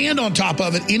 And on top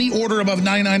of it, any order above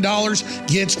 $99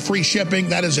 gets free shipping.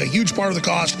 That is a huge part of the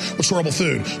cost with storable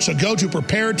food. So go to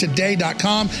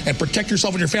preparetoday.com and protect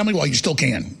yourself and your family while you still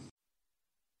can.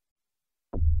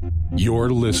 You're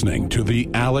listening to The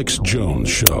Alex Jones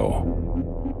Show.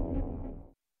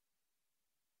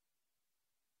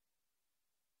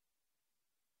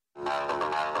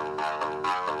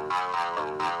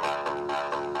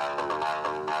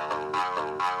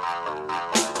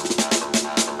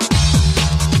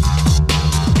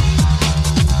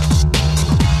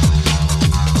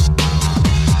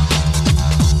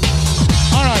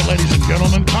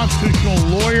 Gentlemen, constitutional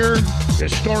lawyer,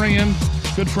 historian,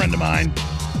 good friend of mine,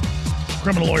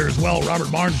 criminal lawyer as well, Robert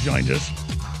Barnes joins us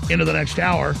into the next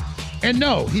hour. And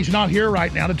no, he's not here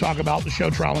right now to talk about the show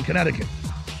trial in Connecticut.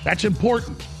 That's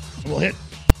important. We'll hit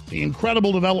the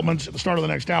incredible developments at the start of the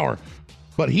next hour.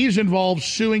 But he's involved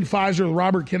suing Pfizer with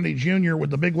Robert Kennedy Jr.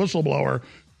 with the big whistleblower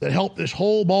that helped this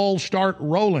whole ball start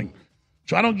rolling.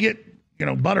 So I don't get,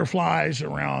 butterflies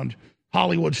around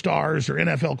Hollywood stars or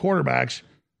NFL quarterbacks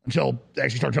until they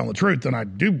actually start telling the truth. And I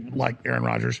do like Aaron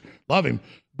Rodgers, love him.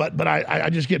 But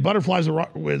I just get butterflies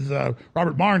with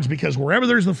Robert Barnes, because wherever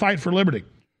there's the fight for liberty,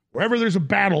 wherever there's a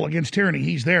battle against tyranny,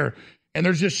 he's there. And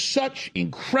there's just such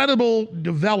incredible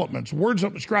developments. Words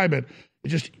don't describe it. It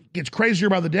just gets crazier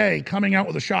by the day, coming out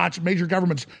with the shots, major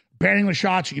governments banning the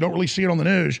shots. You don't really see it on the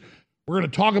news. We're going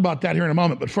to talk about that here in a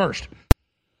moment. But first,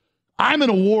 I'm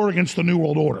in a war against the New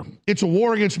World Order. It's a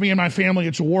war against me and my family.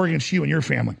 It's a war against you and your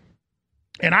family.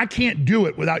 And I can't do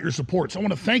it without your support. So I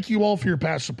want to thank you all for your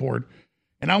past support.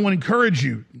 And I want to encourage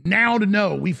you now to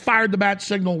know we fired the bat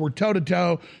signal. We're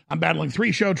toe-to-toe. I'm battling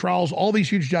 3 show trials, all these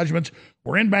huge judgments.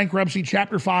 We're in bankruptcy,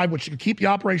 Chapter 5, which can keep the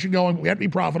operation going. We have to be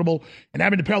profitable. And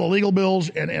having to pay all the legal bills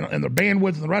and the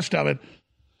bandwidth and the rest of it,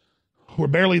 we're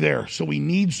barely there. So we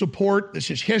need support. This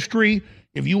is history.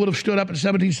 If you would have stood up in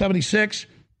 1776,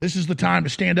 this is the time to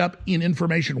stand up in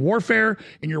information warfare,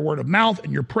 in your word of mouth,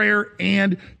 in your prayer,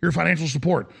 and your financial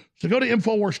support. So go to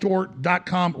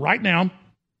InfoWarsStore.com right now.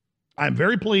 I'm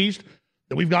very pleased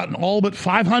that we've gotten all but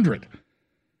 500.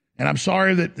 And I'm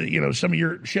sorry that, some of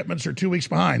your shipments are 2 weeks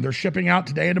behind. They're shipping out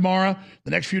today and tomorrow,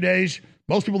 the next few days.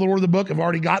 Most people that order the book have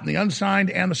already gotten the unsigned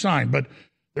and the signed, but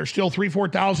there's still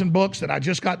 3,000-4,000 books that I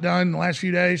just got done in the last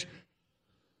few days.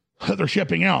 They're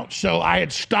shipping out. So I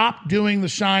had stopped doing the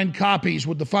signed copies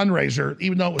with the fundraiser,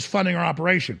 even though it was funding our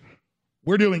operation.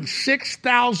 We're doing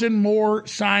 6,000 more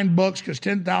signed books because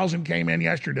 10,000 came in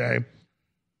yesterday.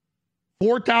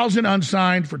 4,000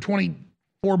 unsigned for $24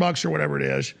 or whatever it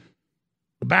is.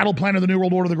 The Battle Plan of the New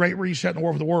World Order, the Great Reset, and the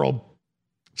War for the World.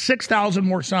 6,000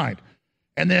 more signed.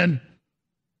 And then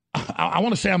I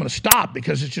want to say I'm going to stop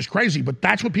because it's just crazy, but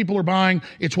that's what people are buying.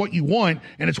 It's what you want,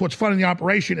 and it's what's funding the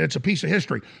operation, and it's a piece of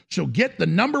history. So get the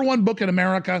 #1 book in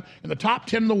America, in the top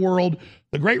 10 in the world,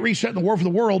 The Great Reset and the War for the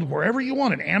World, wherever you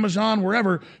want it, Amazon,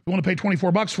 wherever, if you want to pay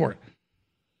 $24 for it.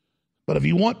 But if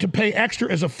you want to pay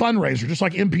extra as a fundraiser, just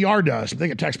like NPR does, they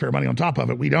get taxpayer money on top of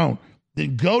it, we don't,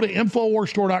 then go to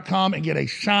InfoWarsStore.com and get a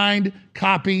signed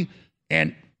copy.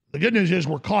 And the good news is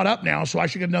we're caught up now, so I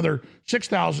should get another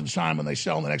 6,000 signed when they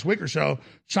sell in the next week or so.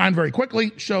 Signed very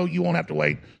quickly, so you won't have to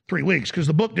wait 3 weeks, because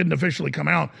the book didn't officially come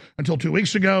out until 2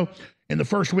 weeks ago. In the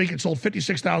first week, it sold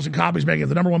 56,000 copies, making it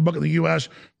the #1 book in the U.S.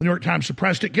 The New York Times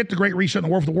suppressed it. Get The Great Reset and the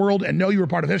War for the World and know you were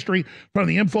part of history from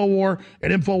the InfoWar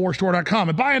at InfoWarsStore.com.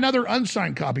 And buy another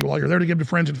unsigned copy while you're there to give to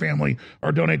friends and family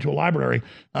or donate to a library.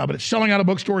 But it's selling out of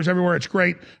bookstores everywhere. It's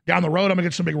great. Down the road, I'm going to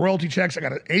get some big royalty checks. I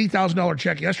got an $80,000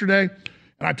 check yesterday.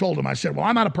 And I told him, I said, well,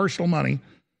 I'm out of personal money.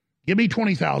 Give me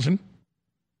 $20,000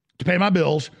 to pay my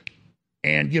bills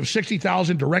and give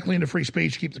 $60,000 directly into free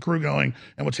speech, keep the crew going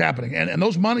and what's happening. And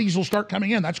those monies will start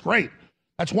coming in. That's great.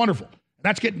 That's wonderful. And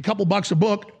that's getting a couple bucks a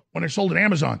book when they're sold at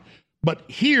Amazon. But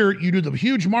here you do the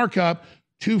huge markup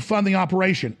to fund the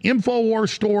operation.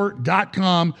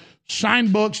 InfoWarsStore.com.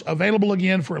 Signed books available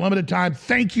again for a limited time.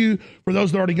 Thank you for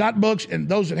those that already got books, and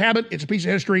those that haven't. It's a piece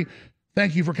of history.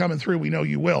 Thank you for coming through. We know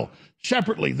you will.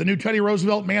 Separately, the new Teddy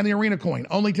Roosevelt Man the Arena coin,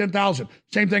 only 10,000.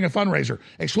 Same thing, a fundraiser.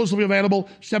 Exclusively available,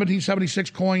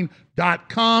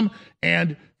 1776coin.com.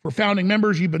 And for founding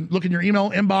members, you've been looking your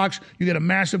email inbox. You get a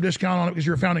massive discount on it because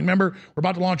you're a founding member. We're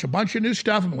about to launch a bunch of new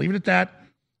stuff. I'm going to leave it at that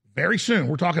very soon.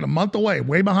 We're talking a month away,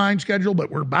 way behind schedule,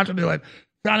 but we're about to do it.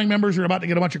 Founding members are about to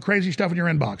get a bunch of crazy stuff in your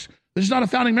inbox. This is not a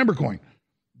founding member coin,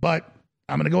 but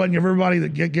I'm going to go ahead and give everybody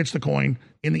that gets the coin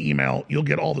in the email. You'll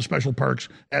get all the special perks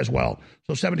as well.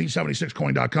 So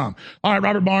 1776coin.com. All right,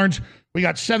 Robert Barnes, we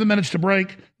got 7 minutes to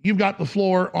break. You've got the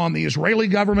floor on the Israeli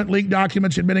government leaked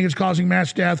documents admitting it's causing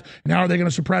mass death, and how are they going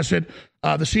to suppress it?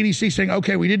 The CDC saying,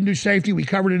 okay, we didn't do safety. We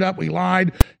covered it up. We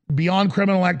lied. Beyond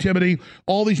criminal activity.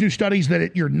 All these new studies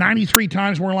that you're 93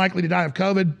 times more likely to die of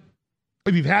COVID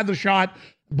if you've had the shot.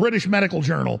 British Medical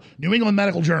Journal, New England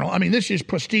Medical Journal. I mean, this is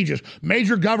prestigious.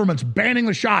 Major governments banning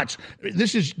the shots.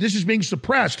 This is being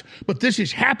suppressed, but this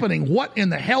is happening. What in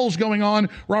the hell's going on,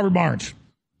 Robert Barnes?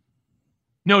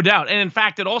 No doubt. And in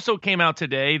fact, it also came out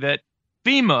today that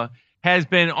FEMA has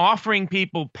been offering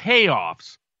people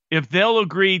payoffs if they'll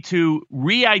agree to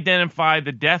re-identify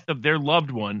the death of their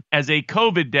loved one as a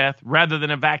COVID death rather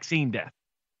than a vaccine death.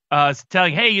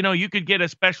 Telling, hey, you could get a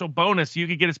special bonus. You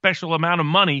could get a special amount of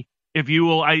money if you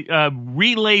will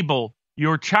relabel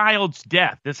your child's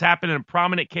death. This happened in a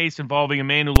prominent case involving a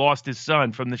man who lost his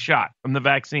son from the shot, from the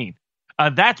vaccine.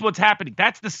 That's what's happening.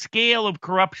 That's the scale of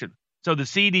corruption. So the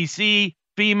CDC,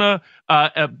 FEMA,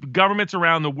 governments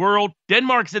around the world.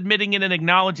 Denmark's admitting it and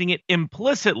acknowledging it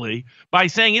implicitly by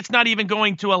saying it's not even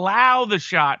going to allow the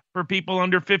shot for people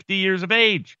under 50 years of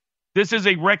age. This is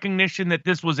a recognition that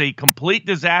this was a complete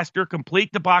disaster,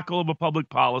 complete debacle of a public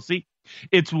policy.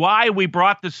 It's why we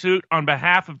brought the suit on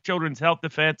behalf of Children's Health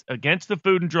Defense against the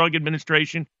Food and Drug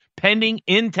Administration, pending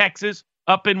in Texas,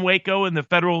 up in Waco in the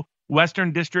federal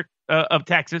Western District of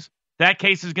Texas. That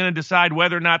case is going to decide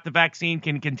whether or not the vaccine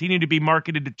can continue to be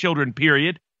marketed to children,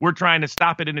 period. We're trying to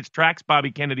stop it in its tracks,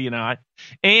 Bobby Kennedy and I.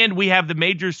 And we have the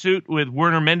major suit with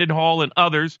Werner Mendenhall and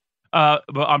others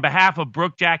on behalf of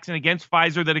Brooke Jackson against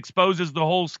Pfizer that exposes the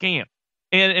whole scam.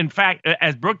 And in fact,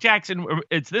 as Brooke Jackson,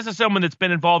 this is someone that's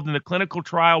been involved in the clinical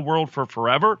trial world for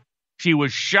forever. She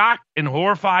was shocked and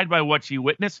horrified by what she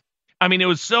witnessed. I mean, it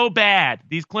was so bad.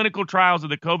 These clinical trials of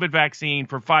the COVID vaccine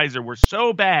for Pfizer were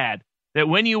so bad that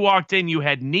when you walked in, you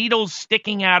had needles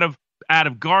sticking out of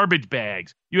garbage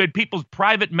bags. You had people's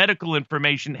private medical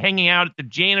information hanging out at the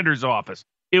janitor's office.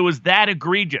 It was that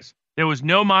egregious. There was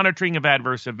no monitoring of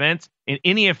adverse events in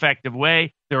any effective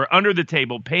way. There were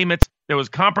under-the-table payments. There was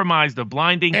compromise of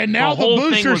blinding. And now the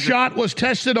booster shot was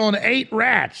tested on 8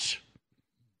 rats.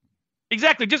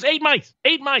 Exactly, just 8 mice.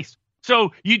 8 mice.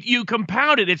 So you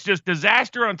compound it. It's just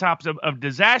disaster on top of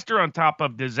disaster on top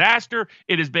of disaster.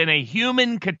 It has been a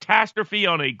human catastrophe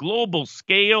on a global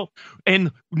scale.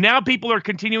 And now people are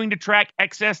continuing to track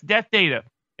excess death data.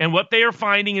 And what they are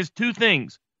finding is 2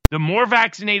 things. The more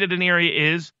vaccinated an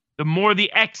area is, the more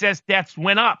the excess deaths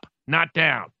went up, not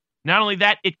down. Not only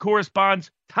that, it corresponds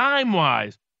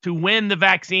time-wise to when the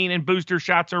vaccine and booster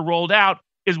shots are rolled out,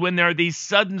 is when there are these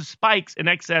sudden spikes in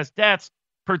excess deaths,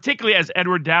 particularly as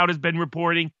Edward Dowd has been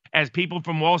reporting, as people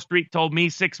from Wall Street told me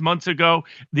 6 months ago.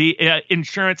 The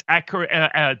insurance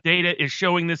data is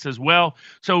showing this as well.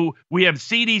 So we have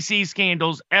CDC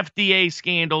scandals, FDA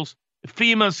scandals,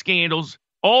 FEMA scandals,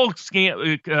 all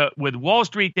with Wall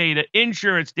Street data,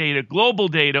 insurance data, global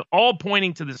data, all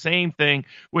pointing to the same thing,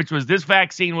 which was this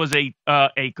vaccine was a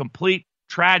complete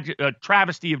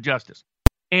travesty of justice.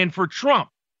 And for Trump,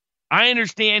 I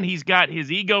understand he's got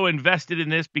his ego invested in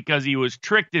this because he was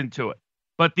tricked into it.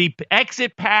 But the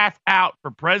exit path out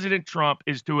for President Trump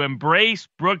is to embrace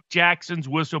Brooke Jackson's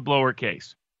whistleblower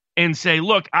case and say,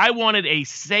 look, I wanted a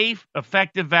safe,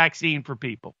 effective vaccine for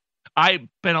people. I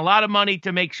spent a lot of money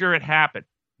to make sure it happened.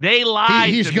 They lied.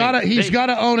 He's got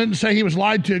to own it and say he was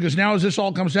lied to, because now as this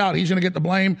all comes out, he's going to get the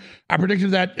blame. I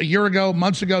predicted that a year ago,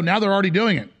 months ago. Now they're already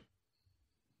doing it.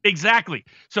 Exactly.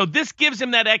 So this gives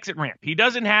him that exit ramp. He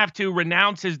doesn't have to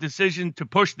renounce his decision to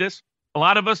push this. A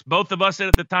lot of us, both of us said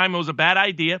at the time it was a bad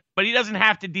idea, but he doesn't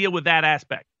have to deal with that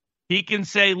aspect. He can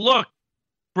say, look,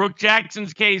 Brooke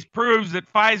Jackson's case proves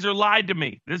that Pfizer lied to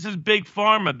me. This is Big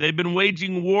Pharma. They've been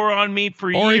waging war on me for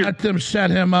years. Or let them set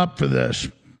him up for this.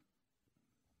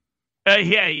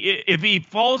 Yeah, if he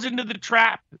falls into the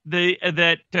trap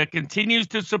that continues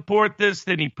to support this,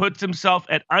 then he puts himself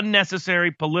at unnecessary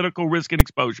political risk and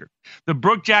exposure. The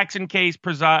Brooke Jackson case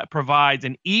provides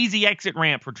an easy exit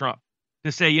ramp for Trump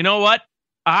to say, you know what?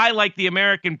 I, like the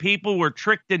American people, were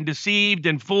tricked and deceived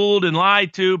and fooled and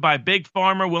lied to by Big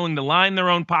Pharma willing to line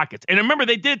their own pockets. And remember,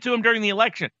 they did to him during the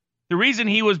election. The reason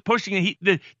he was pushing,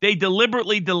 they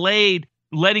deliberately delayed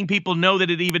letting people know that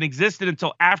it even existed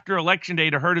until after Election Day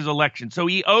to hurt his election. So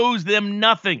he owes them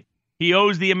nothing. He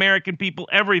owes the American people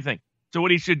everything. So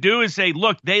what he should do is say,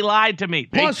 look, they lied to me.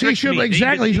 Plus, he should look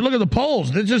at the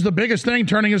polls. This is the biggest thing,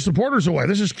 turning his supporters away.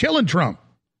 This is killing Trump.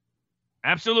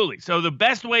 Absolutely. So the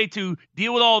best way to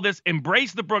deal with all this,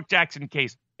 embrace the Brooke Jackson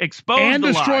case, expose and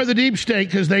the destroy lies. The deep state,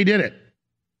 because they did it.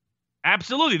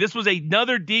 Absolutely. This was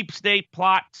another deep state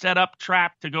plot, set up,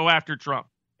 trap to go after Trump.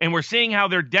 And we're seeing how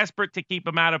they're desperate to keep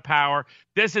him out of power.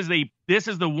 This is the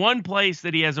one place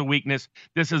that he has a weakness.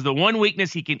 This is the one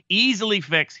weakness he can easily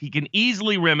fix. He can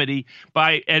easily remedy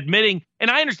by admitting.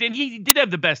 And I understand he did have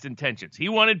the best intentions. He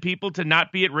wanted people to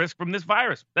not be at risk from this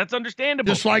virus. That's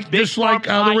understandable. Just like the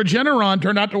Regeneron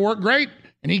turned out to work great,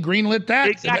 and he greenlit that.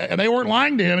 Exactly. And they weren't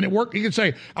lying to him, and it worked. He could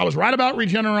say, I was right about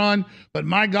Regeneron, but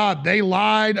my God, they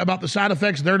lied about the side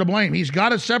effects. They're to blame. He's got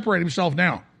to separate himself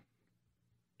now.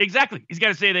 Exactly. He's got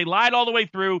to say they lied all the way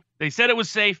through. They said it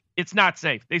was safe. It's not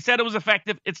safe. They said it was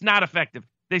effective. It's not effective.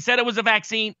 They said it was a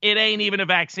vaccine. It ain't even a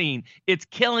vaccine. It's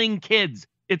killing kids.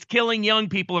 It's killing young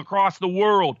people across the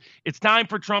world. It's time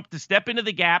for Trump to step into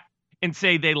the gap and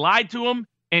say they lied to him,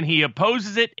 and he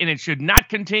opposes it, and it should not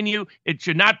continue. It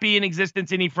should not be in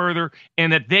existence any further,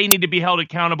 and that they need to be held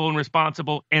accountable and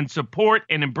responsible and support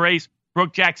and embrace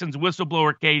Brooke Jackson's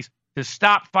whistleblower case to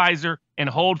stop Pfizer and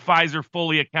hold Pfizer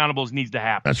fully accountable needs to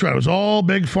happen. That's right. It was all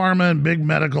big pharma and big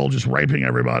medical just raping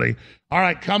everybody. All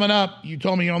right, coming up, you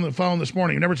told me on the phone this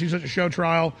morning, you've never seen such a show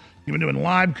trial. You've been doing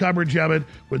live coverage of it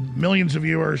with millions of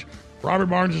viewers. Robert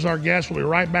Barnes is our guest. We'll be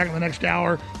right back in the next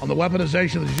hour on the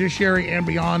weaponization of the judiciary and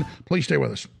beyond. Please stay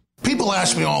with us. People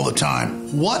ask me all the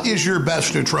time, what is your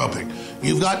best nootropic?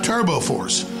 You've got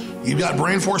TurboForce, you've got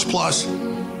Brain Force Plus,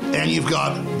 and you've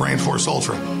got Brain Force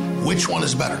Ultra. Which one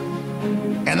is better?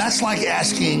 And that's like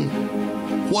asking,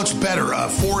 what's better, a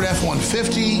Ford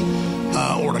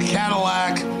F-150 or a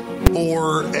Cadillac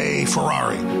or a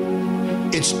Ferrari?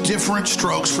 It's different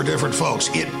strokes for different folks.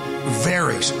 It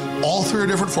varies. All three are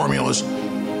different formulas.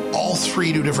 All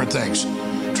three do different things.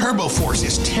 TurboForce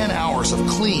is 10 hours of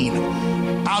clean,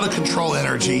 out-of-control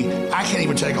energy. I can't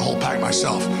even take a whole pack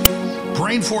myself.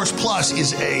 Brain Force Plus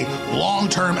is a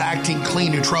long-term acting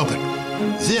clean nootropic.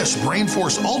 This Brain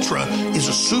Force Ultra is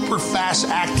a super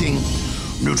fast-acting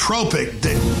nootropic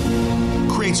that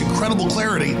creates incredible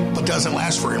clarity but doesn't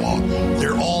last very long.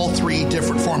 They're all three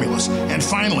different formulas. And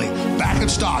finally, back in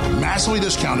stock, massively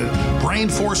discounted, Brain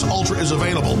Force Ultra is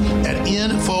available at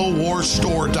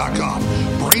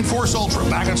InfoWarsStore.com. Brain Force Ultra,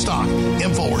 back in stock,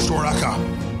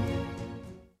 InfoWarsStore.com.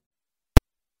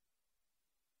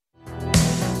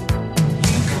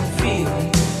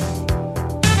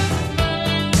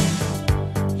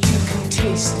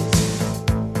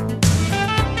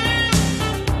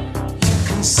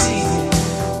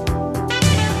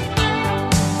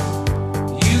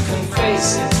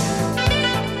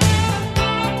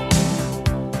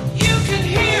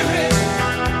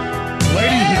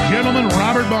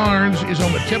 Is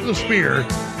on the tip of the spear,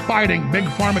 fighting big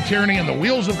pharma tyranny, and the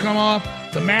wheels have come off.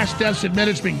 The mass deaths admit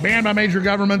it's being banned by major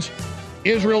governments.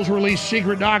 Israel's released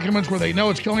secret documents where they know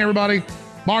it's killing everybody.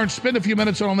 Barnes, spend a few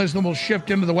minutes on this, then we'll shift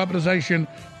into the weaponization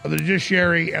of the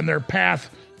judiciary and their path,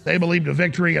 they believe, to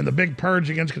victory, and the big purge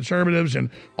against conservatives and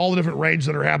all the different raids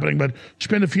that are happening. But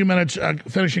spend a few minutes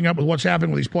finishing up with what's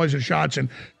happening with these poison shots. And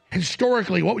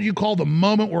historically, what would you call the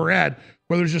moment we're at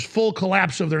where there's just full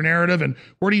collapse of their narrative, and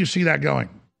where do you see that going?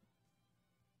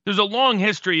 There's a long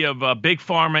history of big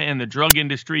pharma and the drug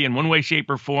industry in one way, shape,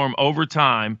 or form over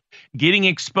time getting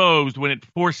exposed when it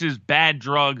forces bad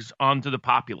drugs onto the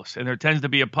populace. And there tends to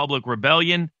be a public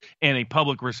rebellion and a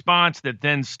public response that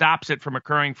then stops it from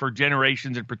occurring for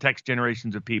generations and protects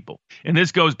generations of people. And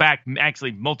this goes back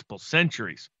actually multiple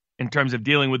centuries in terms of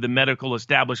dealing with the medical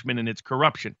establishment and its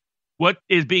corruption. What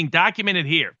is being documented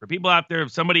here, for people out there,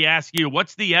 if somebody asks you,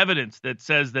 what's the evidence that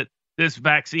says that this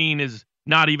vaccine is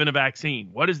not even a vaccine?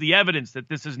 What is the evidence that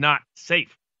this is not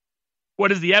safe?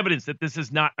 What is the evidence that this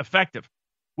is not effective?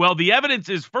 Well, the evidence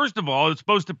is, first of all, it's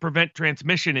supposed to prevent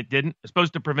transmission. It didn't. It's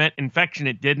supposed to prevent infection.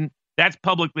 It didn't. That's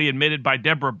publicly admitted by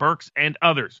Deborah Birx and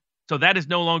others. So that is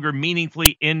no longer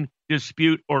meaningfully in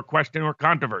dispute or question or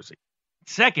controversy.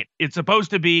 Second, it's supposed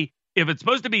to be, if it's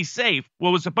supposed to be safe, what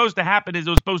was supposed to happen is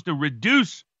it was supposed to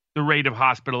reduce the rate of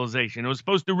hospitalization. It was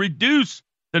supposed to reduce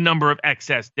the number of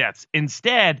excess deaths.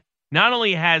 Instead, not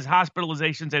only has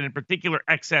hospitalizations and in particular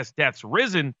excess deaths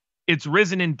risen, it's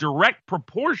risen in direct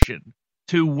proportion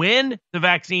to when the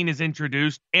vaccine is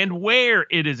introduced and where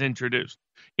it is introduced.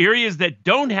 Areas that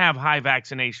don't have high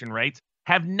vaccination rates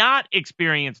have not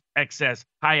experienced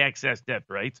high excess death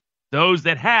rates. Those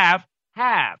that have.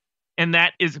 And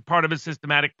that is part of a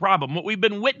systematic problem. What we've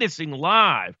been witnessing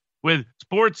live with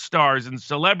sports stars and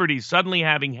celebrities suddenly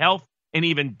having health and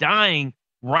even dying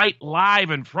right live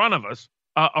in front of us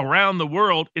around the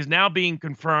world is now being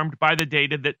confirmed by the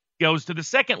data that goes to the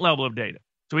second level of data.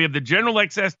 So we have the general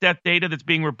excess death data that's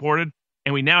being reported,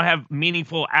 and we now have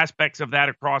meaningful aspects of that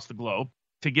across the globe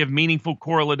to give meaningful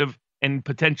correlative and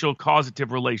potential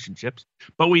causative relationships.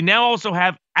 But we now also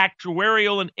have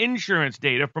actuarial and insurance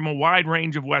data from a wide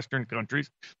range of Western countries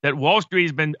that Wall Street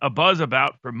has been abuzz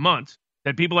about for months,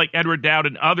 that people like Edward Dowd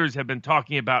and others have been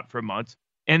talking about for months.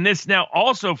 And this now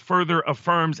also further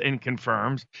affirms and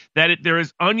confirms that there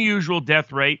is unusual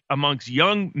death rate amongst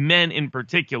young men in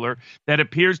particular that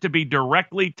appears to be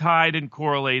directly tied and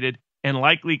correlated and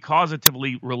likely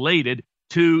causatively related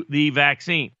to the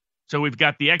vaccine. So we've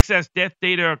got the excess death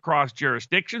data across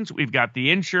jurisdictions. We've got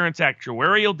the insurance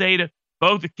actuarial data.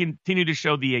 Both continue to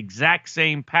show the exact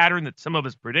same pattern that some of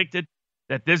us predicted,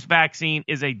 that this vaccine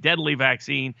is a deadly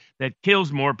vaccine that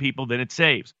kills more people than it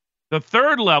saves. The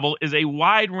third level is a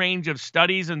wide range of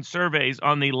studies and surveys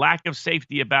on the lack of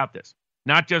safety about this,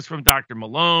 not just from Dr.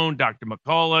 Malone, Dr.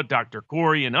 McCullough, Dr.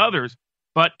 Corey, and others,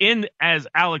 but in, as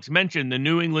Alex mentioned, the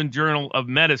New England Journal of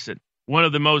Medicine, one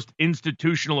of the most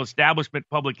institutional establishment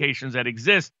publications that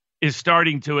exists, is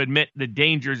starting to admit the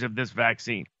dangers of this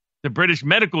vaccine. The British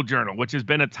Medical Journal, which has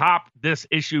been atop this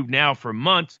issue now for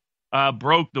months,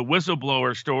 broke the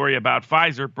whistleblower story about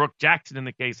Pfizer. Brooke Jackson, in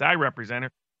the case I represent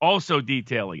her, also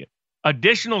detailing it.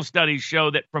 Additional studies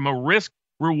show that from a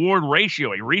risk-reward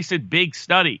ratio, a recent big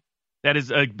study that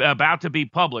is about to be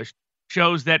published,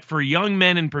 shows that for young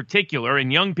men in particular,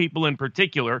 and young people in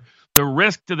particular, the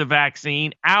risk to the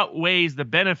vaccine outweighs the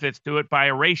benefits to it by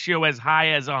a ratio as high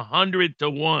as 100 to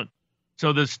 1.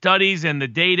 So the studies and the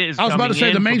data is coming in. I was about to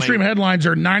say the mainstream headlines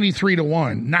are 93 to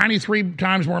 1. 93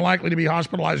 times more likely to be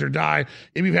hospitalized or die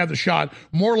if you've had the shot.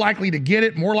 More likely to get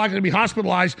it, more likely to be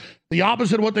hospitalized. The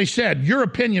opposite of what they said. Your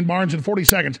opinion, Barnes, in 40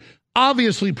 seconds.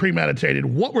 Obviously premeditated.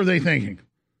 What were they thinking?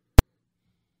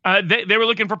 They were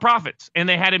looking for profits, and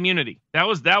they had immunity. That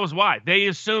was why. They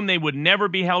assumed they would never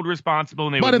be held responsible,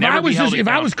 and if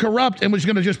I was corrupt and was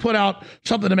going to just put out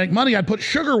something to make money, I'd put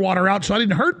sugar water out so I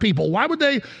didn't hurt people. Why would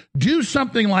they do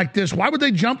something like this? Why would they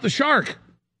jump the shark?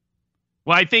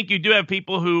 Well, I think you do have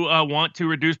people who want to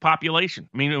reduce population.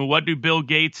 I mean, what do Bill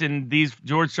Gates and these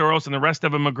George Soros and the rest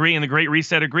of them agree, and the Great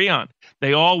Reset agree on?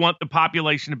 They all want the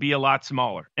population to be a lot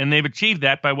smaller, and they've achieved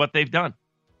that by what they've done.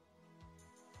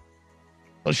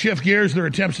 Let's shift gears. Their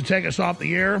attempts to take us off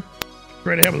the air.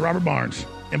 Straight ahead with Robert Barnes,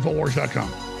 Infowars.com.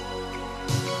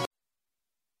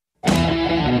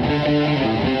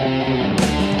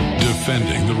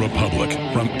 Defending the Republic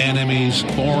from enemies,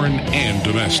 foreign and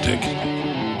domestic.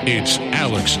 It's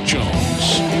Alex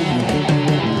Jones.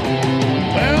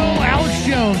 Well, Alex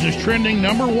Jones is trending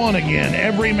 #1 again.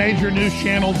 Every major news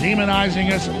channel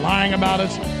demonizing us, lying about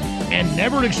us, and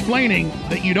never explaining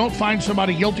that you don't find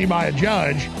somebody guilty by a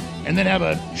judge and then have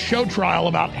a show trial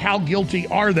about how guilty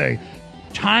are they.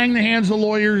 Tying the hands of the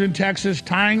lawyers in Texas,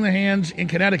 tying the hands in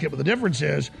Connecticut. But the difference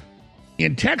is,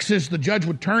 in Texas, the judge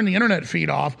would turn the internet feed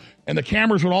off and the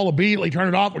cameras would all immediately turn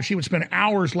it off, where she would spend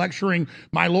hours lecturing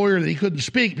my lawyer that he couldn't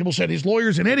speak. People said, his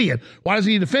lawyer's an idiot. Why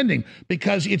doesn't he defend him?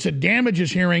 Because it's a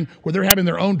damages hearing where they're having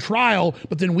their own trial,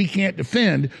 but then we can't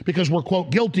defend because we're,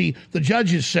 quote, guilty, the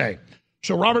judges say.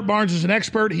 So Robert Barnes is an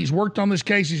expert. He's worked on this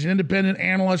case. He's an independent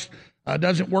analyst.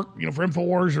 Doesn't work, for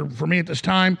InfoWars or for me at this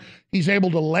time. He's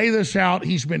able to lay this out.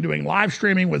 He's been doing live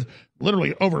streaming with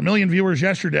literally over 1 million viewers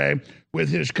yesterday with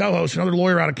his co-host, another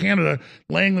lawyer out of Canada,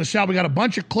 laying this out. We got a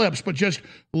bunch of clips, but just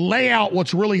lay out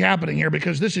what's really happening here,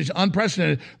 because this is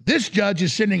unprecedented. This judge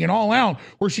is sending it all out,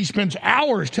 where she spends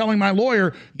hours telling my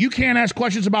lawyer, you can't ask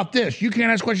questions about this. You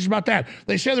can't ask questions about that.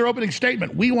 They say their opening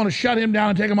statement, we want to shut him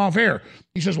down and take him off air.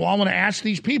 He says, well, I want to ask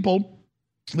these people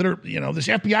that are, this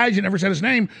FBI agent never said his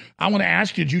name. I want to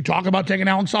ask, did you talk about taking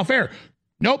Alex off air?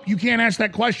 Nope, you can't ask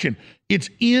that question. It's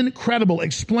incredible.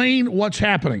 Explain what's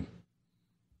happening.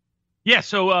 Yeah,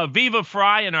 so Viva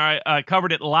Fry and I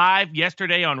covered it live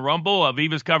yesterday on Rumble.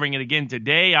 Viva's covering it again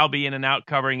today. I'll be in and out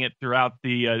covering it throughout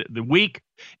the week.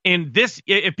 And this,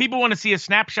 if people want to see a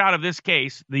snapshot of this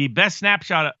case, the best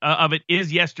snapshot of it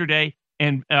is yesterday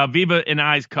and Viva and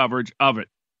I's coverage of it.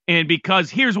 And because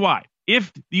here's why.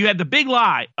 If you had the big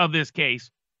lie of this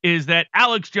case is that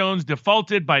Alex Jones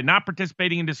defaulted by not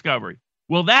participating in discovery.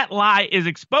 Well, that lie is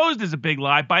exposed as a big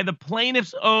lie by the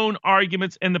plaintiff's own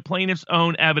arguments and the plaintiff's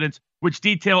own evidence, which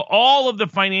detail all of the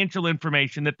financial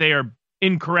information that they are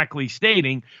incorrectly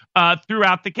stating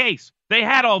throughout the case. They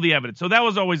had all the evidence, so that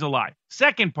was always a lie.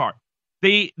 Second part,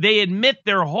 they admit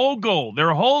their whole goal,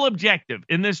 their whole objective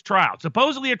in this trial,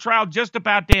 supposedly a trial just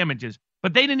about damages,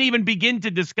 but they didn't even begin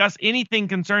to discuss anything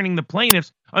concerning the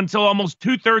plaintiffs until almost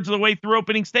 2/3 of the way through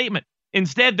opening statement.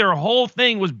 Instead, their whole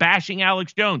thing was bashing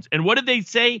Alex Jones. And what did they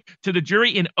say to the jury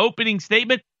in opening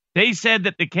statement? They said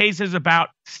that the case is about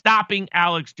stopping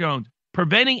Alex Jones,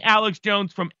 preventing Alex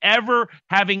Jones from ever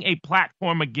having a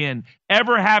platform again,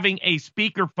 ever having a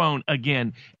speakerphone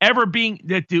again, ever being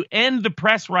to end the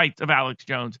press rights of Alex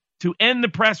Jones, to end the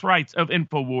press rights of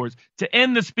InfoWars, to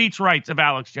end the speech rights of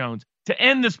Alex Jones, to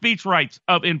end the speech rights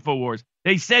of InfoWars.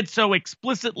 They said so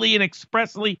explicitly and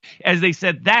expressly, as they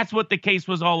said that's what the case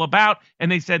was all about,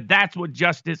 and they said that's what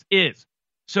justice is.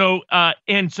 So,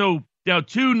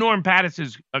 to Norm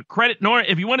Pattis's credit, Norm,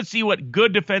 if you want to see what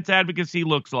good defense advocacy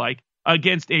looks like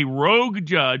against a rogue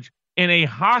judge in a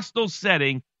hostile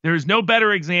setting, there is no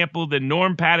better example than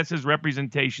Norm Pattis's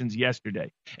representations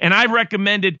yesterday. And I've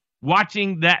recommended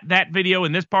watching that video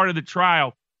in this part of the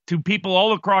trial to people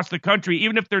all across the country,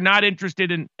 even if they're not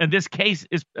interested in this case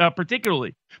is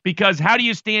particularly, because how do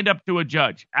you stand up to a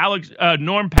judge?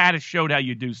 Norm Pattis showed how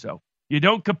you do so. You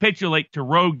don't capitulate to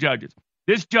rogue judges.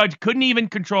 This judge couldn't even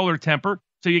control her temper,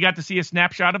 so you got to see a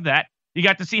snapshot of that. You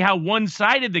got to see how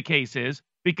one-sided the case is,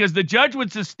 because the judge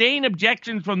would sustain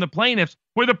objections from the plaintiffs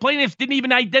where the plaintiffs didn't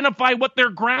even identify what their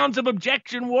grounds of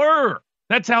objection were.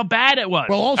 That's how bad it was.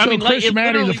 Well, also, Chris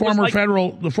Maddy, the former like,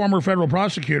 federal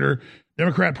prosecutor,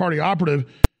 Democrat Party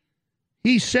operative,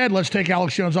 he said, let's take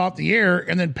Alex Jones off the air.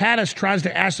 And then Pattis tries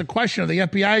to ask the question of the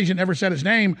FBI agent, never said his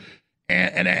name,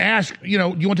 and ask, you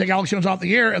want to take Alex Jones off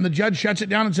the air? And the judge shuts it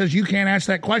down and says, you can't ask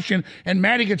that question. And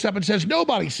Maddy gets up and says,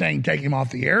 nobody's saying take him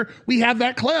off the air. We have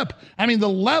that clip. I mean, the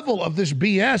level of this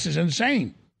BS is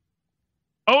insane.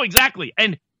 Oh, exactly.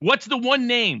 And what's the one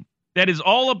name that is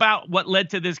all about what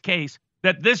led to this case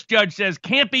that this judge says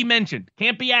can't be mentioned,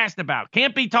 can't be asked about,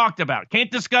 can't be talked about, can't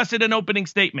discuss it in opening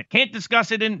statement, can't discuss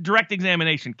it in direct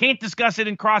examination, can't discuss it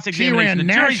in cross-examination? She ran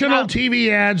national TV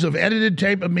ads of edited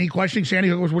tape of me questioning Sandy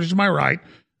Hook, which is my right,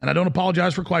 and I don't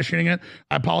apologize for questioning it.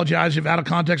 I apologize if out of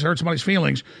context I hurt somebody's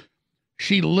feelings.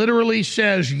 She literally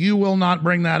says you will not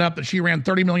bring that up, that she ran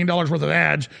 $30 million worth of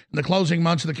ads in the closing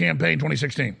months of the campaign in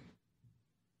 2016.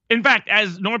 In fact,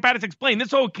 as Norm Pattis explained,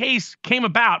 this whole case came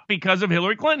about because of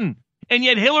Hillary Clinton. And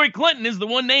yet Hillary Clinton is the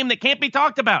one name that can't be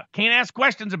talked about, can't ask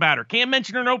questions about her, can't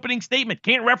mention her in an opening statement,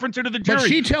 can't reference her to the jury. But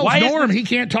she tells Norm he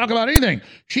can't talk about anything.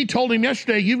 She told him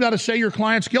yesterday, you've got to say your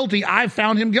client's guilty. I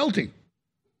found him guilty.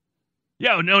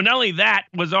 Yeah, no, not only that,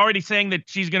 was already saying that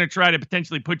she's going to try to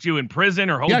potentially put you in prison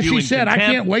or hold you in contempt. Yeah, she said, I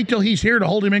can't wait till he's here to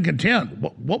hold him in contempt.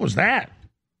 What was that?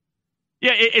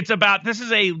 Yeah, it's about, this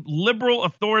is a liberal,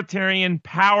 authoritarian,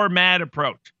 power-mad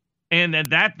approach. And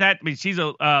that I mean, she's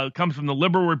comes from the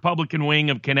liberal Republican wing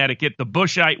of Connecticut, the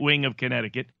Bushite wing of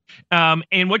Connecticut.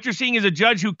 And what you're seeing is a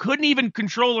judge who couldn't even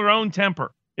control her own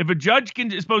temper. If a judge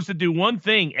is supposed to do one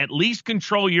thing, at least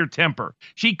control your temper.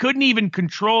 She couldn't even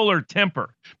control her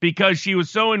temper because she was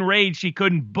so enraged she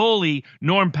couldn't bully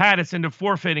Norm Pattis into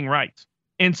forfeiting rights.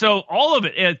 And so all of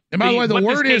it. And by the way, the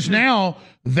word is now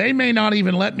they may not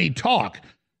even let me talk.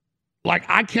 Like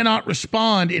I cannot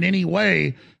respond in any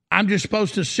way. I'm just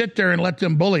supposed to sit there and let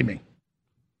them bully me.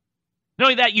 Not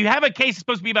only that, you have a case that's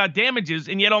supposed to be about damages,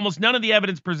 and yet almost none of the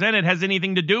evidence presented has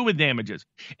anything to do with damages.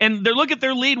 And look at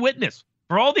their lead witness.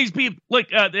 For all these people, look,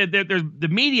 the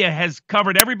media has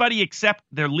covered everybody except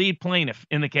their lead plaintiff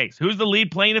in the case. Who's the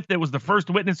lead plaintiff that was the first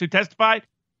witness who testified?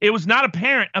 It was not a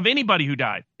parent of anybody who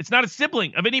died. It's not a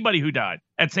sibling of anybody who died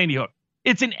at Sandy Hook.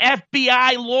 It's an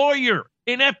FBI lawyer,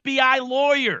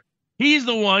 He's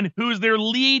the one who's their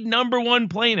lead number one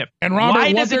plaintiff. And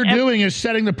Robert, what they're doing is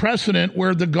setting the precedent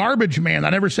where the garbage man,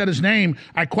 I never said his name,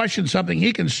 I questioned something,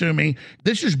 he can sue me.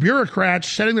 This is bureaucrats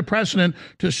setting the precedent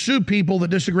to sue people that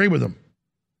disagree with them.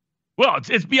 Well,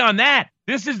 it's beyond that.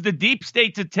 This is the deep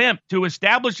state's attempt to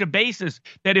establish a basis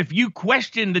that if you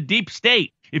question the deep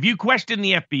state, if you question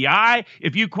the FBI,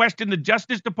 if you question the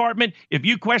Justice Department, if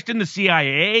you question the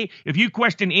CIA, if you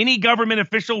question any government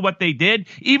official, what they did,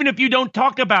 even if you don't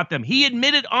talk about them, he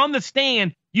admitted on the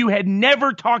stand you had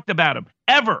never talked about him,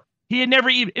 ever. He had never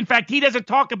even, in fact, he doesn't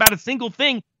talk about a single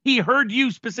thing he heard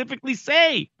you specifically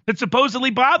say that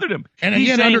supposedly bothered him. And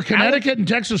again, under Connecticut and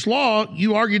Texas law,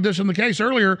 you argued this in the case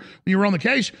earlier when you were on the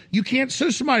case, you can't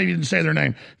sue somebody if you didn't say their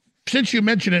name. Since you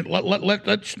mentioned it,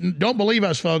 let's don't believe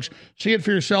us, folks. See it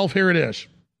for yourself. Here it is.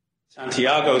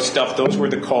 Santiago stuff, those were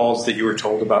the calls that you were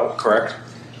told about, correct?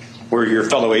 Where your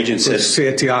fellow agent said...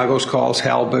 Santiago's calls,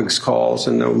 Helbig's calls,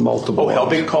 and there were multiple... Oh,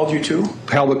 Helbig called you too?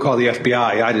 Helbig called the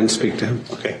FBI. I didn't speak to him.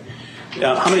 Okay.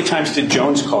 How many times did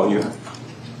Jones call you?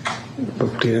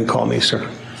 He didn't call me, sir.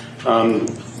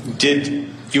 Did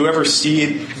you ever see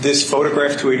this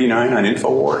photograph 289 on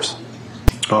InfoWars?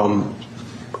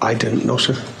 I didn't, no,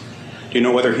 sir. Do you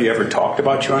know whether he ever talked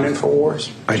about you on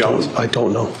InfoWars? I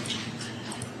don't know.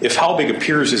 If Helbig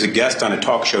appears as a guest on a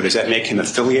talk show, does that make him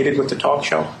affiliated with the talk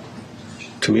show?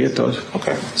 To me, it does.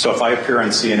 Okay. So if I appear on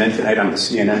CNN tonight, I'm a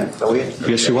CNN affiliate?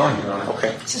 Yes, you are.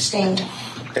 Okay. Sustained.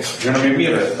 Okay. Do you want to make me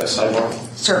a sidebar?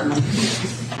 Certainly.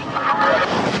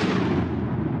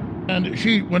 And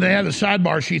when they had the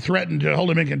sidebar, she threatened to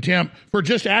hold him in contempt for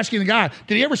just asking the guy,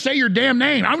 did he ever say your damn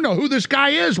name? I don't know who this guy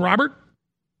is, Robert.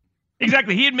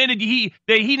 Exactly. He admitted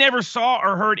that he never saw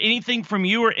or heard anything from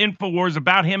you or InfoWars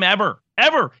about him ever.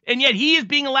 And yet he is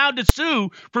being allowed to sue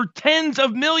for tens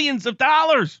of millions of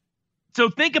dollars. So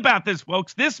think about this,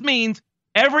 folks. This means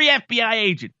every FBI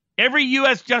agent, every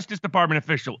U.S. Justice Department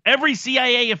official, every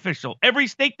CIA official, every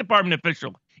State Department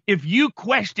official, if you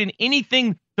question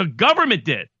anything the government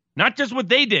did, not just what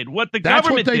they did, what the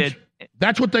government did.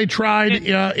 That's what they tried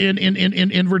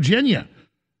in Virginia.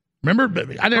 Remember?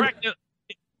 Correct.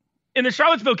 In the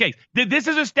Charlottesville case, this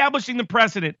is establishing the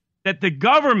precedent that the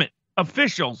government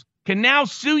officials can now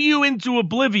sue you into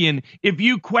oblivion if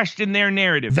you question their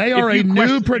narrative. They are a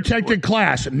new protected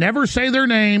class. Never say their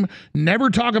name. Never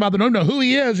talk about them. Don't know who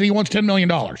he is. And he wants $10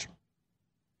 million.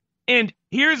 And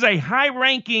here's a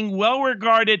high-ranking,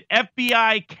 well-regarded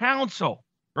FBI counsel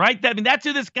right? I mean, that's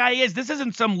who this guy is. This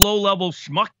isn't some low-level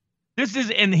schmuck.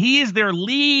 And he is their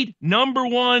lead number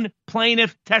one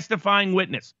plaintiff testifying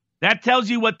witness. That tells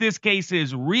you what this case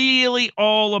is really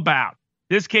all about.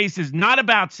 This case is not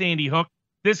about Sandy Hook.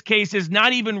 This case is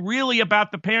not even really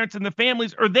about the parents and the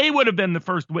families, or they would have been the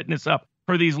first witness up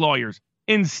for these lawyers.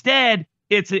 Instead,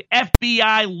 it's an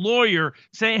FBI lawyer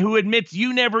who admits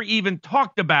you never even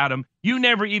talked about him. You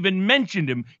never even mentioned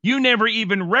him. You never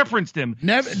even referenced him.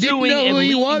 Never didn't know who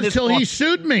he was until he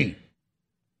sued me.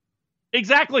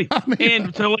 Exactly.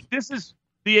 And so this is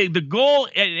the goal,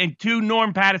 and to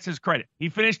Norm Pattis's credit, he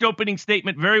finished opening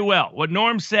statement very well. What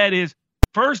Norm said is,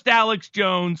 first Alex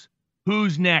Jones,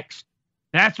 who's next?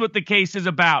 That's what the case is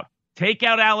about. Take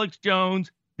out Alex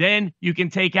Jones, then you can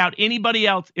take out anybody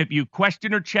else if you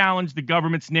question or challenge the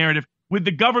government's narrative, with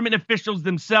the government officials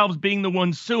themselves being the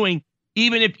ones suing,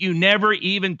 even if you never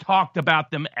even talked about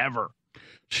them ever.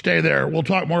 Stay there. We'll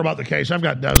talk more about the case. I've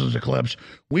got dozens of clips.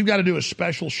 We've got to do a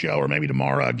special show, or maybe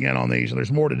tomorrow again on these. And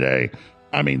there's more today.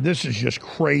 I mean, this is just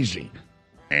crazy.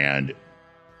 And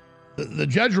the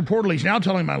judge reportedly is now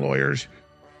telling my lawyers,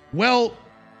 well,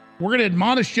 we're going to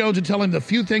admonish Jones and tell him the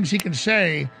few things he can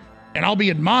say, and I'll be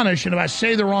admonished. And if I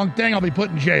say the wrong thing, I'll be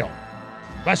put in jail.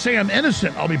 If I say I'm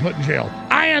innocent, I'll be put in jail.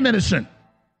 I am innocent.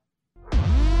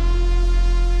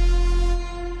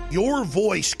 Your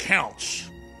voice counts.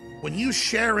 When you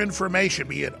share information,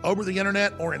 be it over the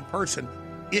internet or in person,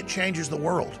 it changes the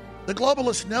world. The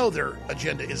globalists know their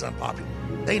agenda is unpopular.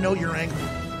 They know you're angry.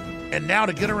 And now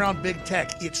to get around big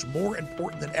tech, it's more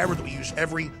important than ever that we use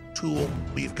every tool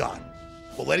we've got.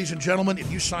 Well, ladies and gentlemen,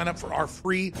 if you sign up for our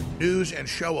free news and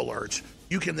show alerts,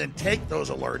 you can then take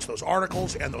those alerts, those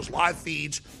articles, and those live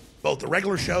feeds, both the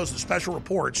regular shows and special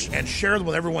reports, and share them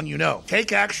with everyone you know.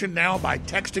 Take action now by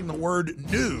texting the word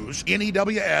NEWS,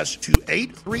 N-E-W-S, to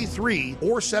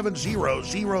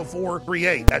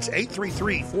 833-470-0438. That's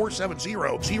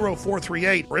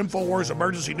 833-470-0438 for InfoWars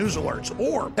Emergency News Alerts.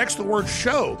 Or text the word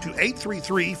SHOW to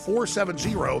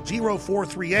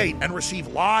 833-470-0438 and receive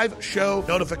live show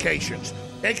notifications.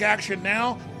 Take action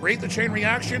now, create the chain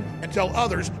reaction, and tell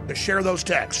others to share those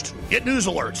texts. Get news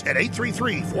alerts at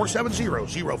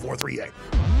 833-470-0438.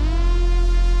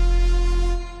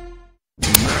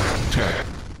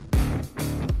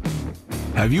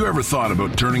 Have you ever thought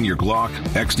about turning your Glock,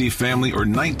 XD Family, or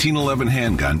 1911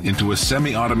 handgun into a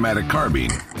semi-automatic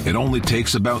carbine? It only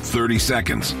takes about 30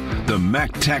 seconds. The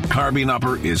MacTech Carbine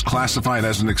Upper is classified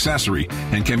as an accessory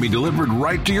and can be delivered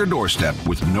right to your doorstep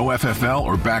with no FFL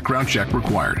or background check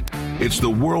required. It's the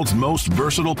world's most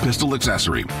versatile pistol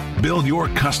accessory. Build your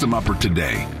custom upper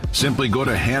today. Simply go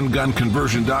to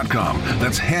handgunconversion.com.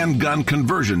 That's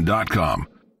handgunconversion.com.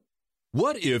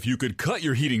 What if you could cut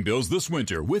your heating bills this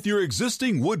winter with your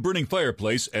existing wood-burning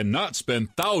fireplace and not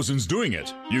spend thousands doing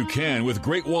it? You can with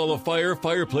Great Wall of Fire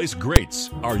fireplace grates.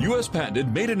 Our U.S.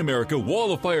 patented made-in-America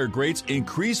Wall of Fire grates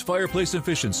increase fireplace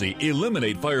efficiency,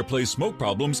 eliminate fireplace smoke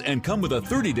problems, and come with a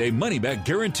 30-day money-back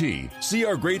guarantee. See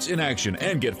our grates in action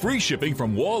and get free shipping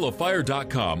from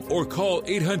walloffire.com or call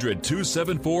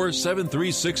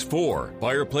 800-274-7364.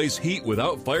 Fireplace heat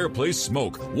without fireplace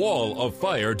smoke.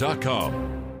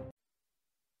 walloffire.com.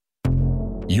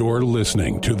 You're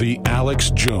listening to The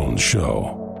Alex Jones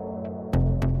Show.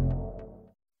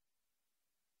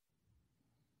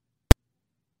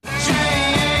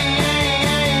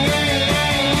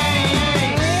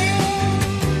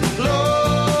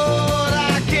 Lord,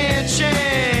 I can't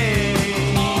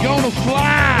change. Gonna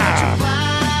fly.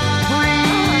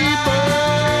 Free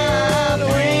bird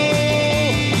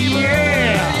wing.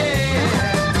 Yeah.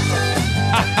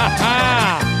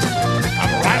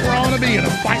 I'm right where I want to be in a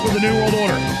fight with the New World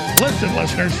Order. Listen,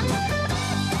 listeners.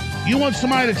 You want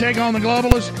somebody to take on the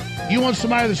globalists? You want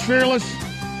somebody that's fearless?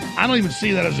 I don't even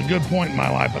see that as a good point in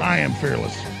my life, but I am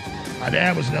fearless. My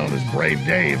dad was known as Brave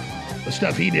Dave, the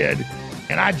stuff he did,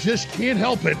 and I just can't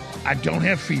help it. I don't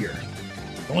have fear.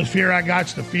 The only fear I got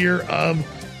is the fear of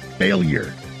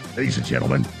failure, ladies and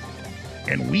gentlemen.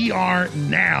 And we are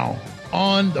now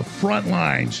on the front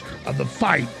lines of the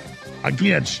fight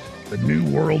against the New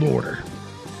World Order.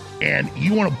 And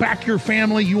you want to back your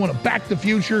family, you want to back the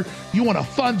future, you want to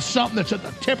fund something that's at the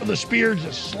tip of the spear,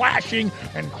 just slashing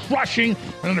and crushing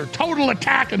and under total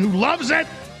attack, and who loves it?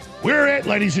 We're it,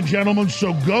 ladies and gentlemen.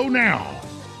 So go now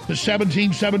to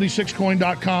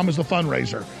 1776coin.com as the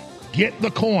fundraiser. Get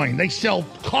the coin. They sell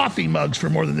coffee mugs for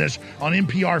more than this on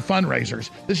NPR fundraisers.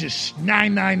 This is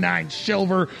 $9.99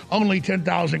 silver, only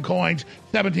 10,000 coins,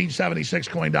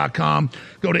 1776coin.com.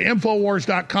 Go to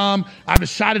Infowars.com. I've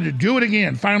decided to do it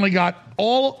again. Finally got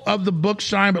all of the books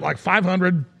signed, but like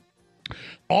 500.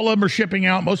 All of them are shipping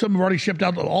out. Most of them have already shipped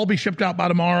out. They'll all be shipped out by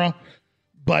tomorrow.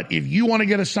 But if you want to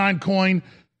get a signed coin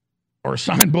or a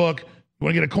signed book, you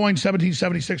want to get a coin,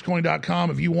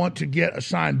 1776coin.com. If you want to get a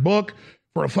signed book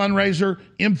for a fundraiser,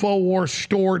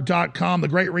 InfoWarsStore.com, The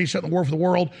Great Reset and the War for the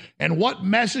World. And what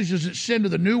message does it send to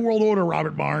the New World Order,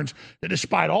 Robert Barnes, that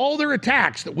despite all their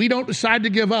attacks that we don't decide to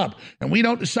give up and we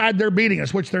don't decide they're beating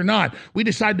us, which they're not, we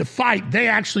decide to fight, they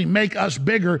actually make us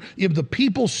bigger if the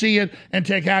people see it and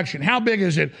take action. How big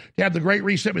is it to have The Great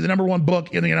Reset be the #1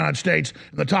 book in the United States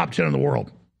and the top 10 in the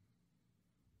world?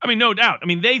 I mean, no doubt. I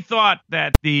mean, they thought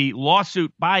that the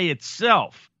lawsuit by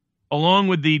itself, along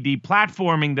with the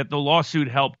deplatforming that the lawsuit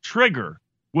helped trigger,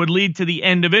 would lead to the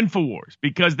end of InfoWars,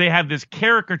 because they have this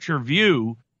caricature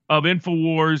view of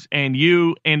InfoWars and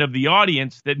you and of the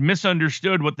audience that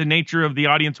misunderstood what the nature of the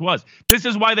audience was. This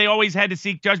is why they always had to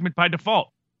seek judgment by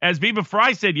default. As Viva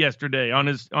Frei said yesterday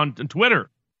on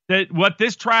Twitter, that what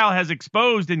this trial has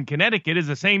exposed in Connecticut is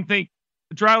the same thing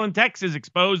the trial in Texas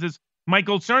exposed, as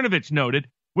Michael Cernovich noted,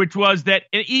 which was that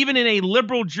even in a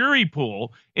liberal jury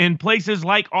pool in places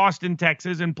like Austin,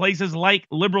 Texas, and places like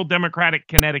liberal Democratic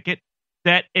Connecticut,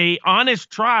 that a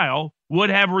honest trial would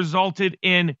have resulted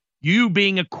in you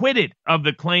being acquitted of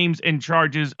the claims and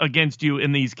charges against you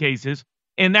in these cases.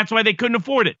 And that's why they couldn't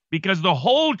afford it, because the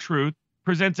whole truth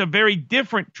presents a very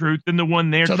different truth than the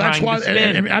one they're trying to spin. So that's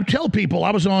why, and I tell people,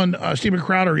 I was on Steven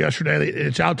Crowder yesterday,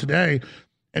 it's out today,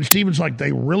 and Steven's like,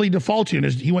 they really default you. And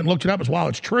he went and looked it up as well.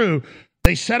 It's true.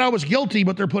 They said I was guilty,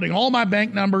 but they're putting all my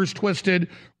bank numbers twisted,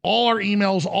 all our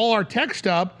emails, all our text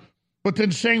up, but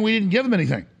then saying we didn't give them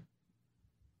anything.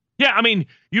 Yeah, I mean,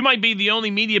 you might be the only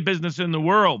media business in the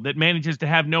world that manages to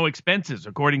have no expenses,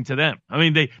 according to them. I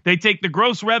mean, they take the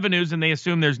gross revenues and they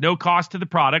assume there's no cost to the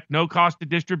product, no cost to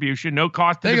distribution, no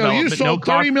cost to development. They go, you sold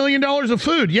 $30 million of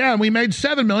food. Yeah, and we made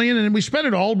 $7 million and we spent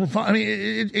it all. I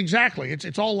mean, exactly.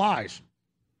 It's all lies.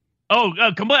 Oh,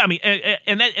 completely. I mean,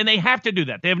 and they have to do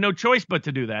that. They have no choice but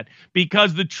to do that,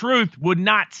 because the truth would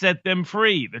not set them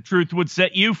free. The truth would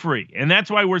set you free. And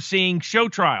that's why we're seeing show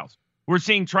trials. We're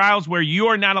seeing trials where you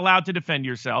are not allowed to defend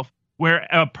yourself, where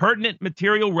pertinent,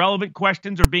 material, relevant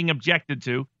questions are being objected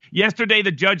to. Yesterday,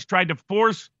 the judge tried to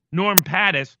force Norm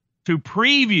Pattis to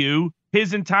preview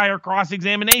his entire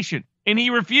cross-examination, and he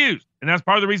refused. And that's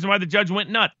part of the reason why the judge went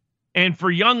nuts. And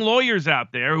for young lawyers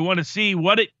out there who want to see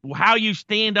how you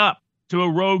stand up to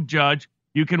a rogue judge,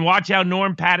 you can watch how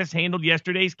Norm Pattis handled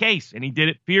yesterday's case. And he did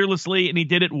it fearlessly, and he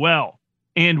did it well.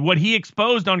 And what he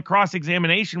exposed on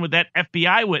cross-examination with that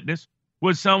FBI witness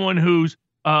was someone whose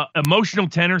emotional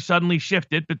tenor suddenly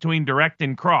shifted between direct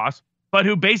and cross, but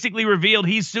who basically revealed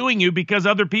he's suing you because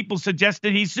other people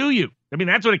suggested he sue you. I mean,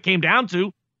 that's what it came down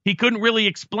to. He couldn't really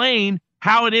explain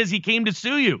how it is he came to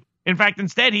sue you. In fact,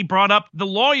 instead, he brought up the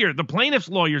plaintiff's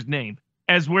lawyer's name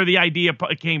as where the idea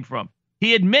came from.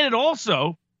 He admitted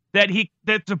also that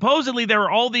supposedly there are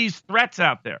all these threats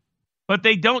out there, but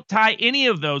they don't tie any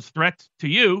of those threats to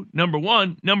you, number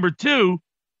one. Number two,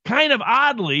 kind of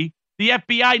oddly, the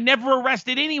FBI never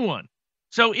arrested anyone.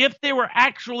 So if there were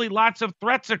actually lots of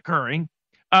threats occurring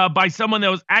by someone that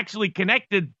was actually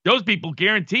connected, those people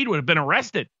guaranteed would have been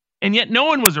arrested. And yet no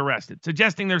one was arrested,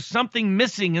 suggesting there's something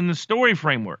missing in the story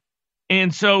framework.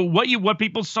 And so what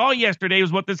people saw yesterday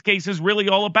was what this case is really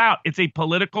all about. It's a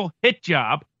political hit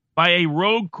job by a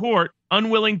rogue court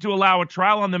unwilling to allow a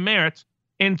trial on the merits.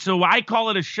 And so I call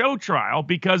it a show trial,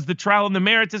 because the trial on the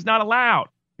merits is not allowed.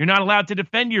 You're not allowed to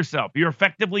defend yourself. You're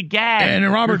effectively gagged. And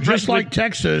Robert, just like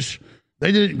Texas,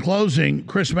 they did it in closing.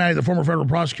 Chris Matty, the former federal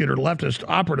prosecutor, leftist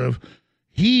operative,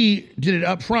 he did it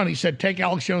up front. He said, take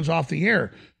Alex Jones off the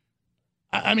air.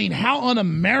 I mean, how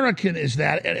un-American is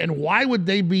that? And why would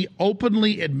they be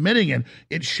openly admitting it?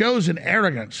 It shows an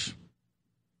arrogance.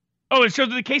 Oh, it shows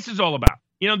what the case is all about.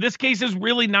 You know, this case is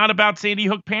really not about Sandy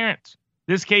Hook parents.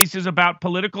 This case is about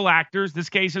political actors. This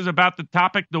case is about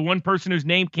the one person whose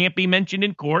name can't be mentioned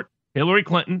in court, Hillary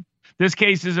Clinton. This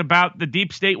case is about the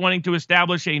deep state wanting to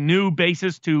establish a new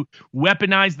basis to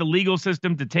weaponize the legal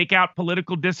system to take out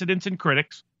political dissidents and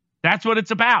critics. That's what it's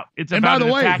about. It's and about by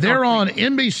the way, they're on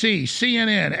NBC,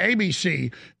 CNN,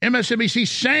 ABC, MSNBC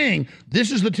saying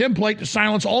this is the template to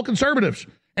silence all conservatives.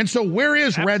 And so where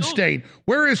is Red State?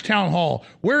 Where is Town Hall?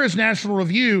 Where is National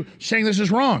Review saying this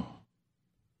is wrong?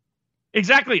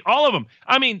 Exactly. All of them.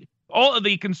 I mean, all of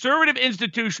the conservative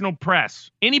institutional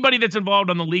press, anybody that's involved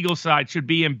on the legal side, should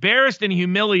be embarrassed and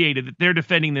humiliated that they're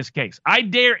defending this case. I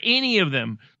dare any of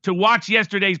them to watch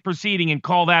yesterday's proceeding and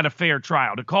call that a fair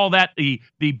trial, to call that the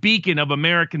beacon of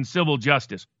American civil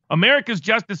justice. America's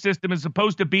justice system is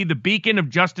supposed to be the beacon of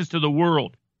justice to the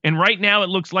world. And right now it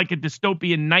looks like a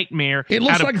dystopian nightmare. It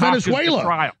looks like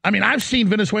Venezuela. I mean, I've seen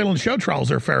Venezuelan show trials.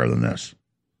 They're fairer than this.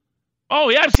 Oh,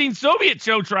 yeah, I've seen Soviet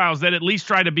show trials that at least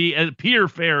try to appear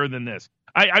fairer than this.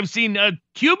 I've seen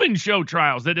Cuban show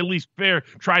trials that at least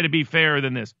try to be fairer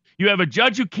than this. You have a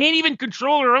judge who can't even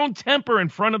control her own temper in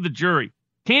front of the jury.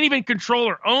 Can't even control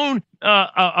her own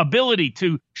ability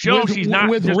to show she's not.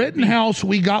 With Rittenhouse,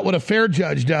 we got what a fair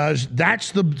judge does.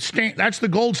 That's the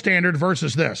gold standard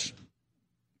versus this.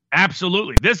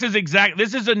 Absolutely. This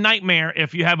is a nightmare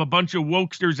if you have a bunch of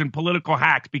wokesters and political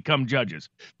hacks become judges.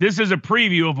 This is a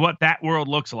preview of what that world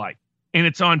looks like, and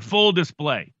it's on full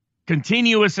display.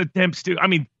 Continuous attempts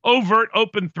overt,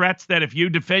 open threats that if you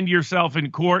defend yourself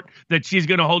in court, that she's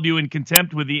going to hold you in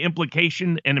contempt with the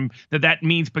implication and that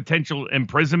means potential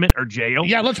imprisonment or jail.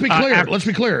 Yeah, let's be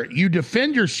clear. You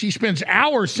defend she spends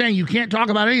hours saying you can't talk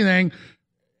about anything.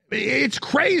 It's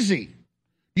crazy.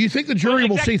 Do you think the jury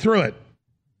will see through it?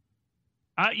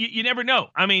 You never know.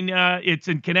 It's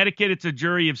in Connecticut. It's a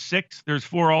jury of 6. There's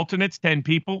 4 alternates, 10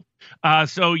 people.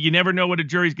 So you never know what a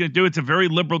jury's going to do. It's a very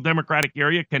liberal Democratic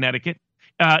area, Connecticut.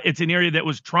 It's an area that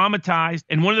was traumatized.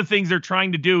 And one of the things they're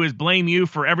trying to do is blame you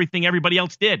for everything everybody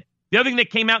else did. The other thing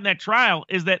that came out in that trial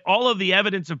is that all of the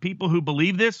evidence of people who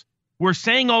believe this were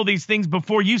saying all these things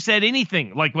before you said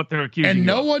anything like what they're accusing you of. And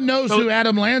no one knows who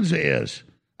Adam Lanza is.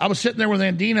 I was sitting there with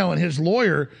Andino and his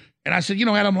lawyer, and I said,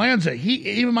 Adam Lanza,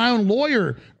 even my own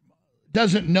lawyer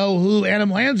doesn't know who Adam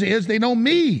Lanza is. They know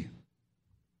me.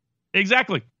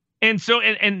 Exactly. And so,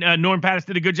 Norm Pattis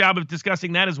did a good job of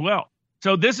discussing that as well.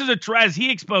 So this is as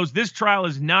he exposed, this trial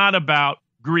is not about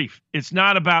grief. It's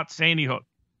not about Sandy Hook.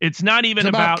 It's not even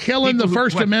about killing the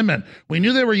First Amendment. We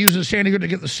knew they were using Sandy Hook to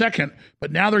get the second,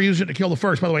 but now they're using it to kill the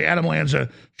first. By the way, Adam Lanza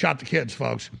shot the kids,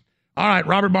 folks. All right,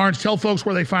 Robert Barnes, tell folks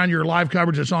where they find your live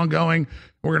coverage that's ongoing.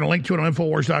 We're going to link to it on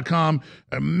Infowars.com.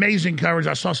 Amazing coverage.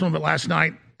 I saw some of it last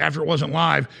night after it wasn't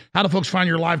live. How do folks find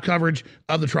your live coverage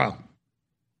of the trial?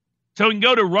 So you can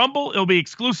go to Rumble. It'll be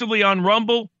exclusively on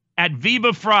Rumble at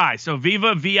Viva Frei. So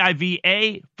Viva,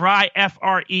 V-I-V-A, Frei,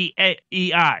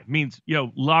 F-R-E-E-I. Means,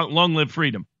 long live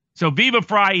freedom. So Viva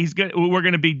Frei, we're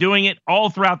going to be doing it all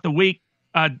throughout the week.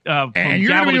 And you're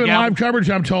going to be doing live coverage,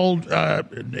 I'm told,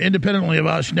 independently of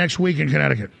us next week in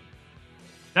Connecticut.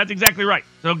 That's exactly right.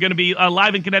 So going to be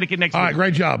live in Connecticut next week. All right,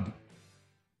 great job.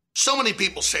 So many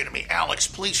people say to me, Alex,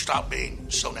 please stop being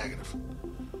so negative.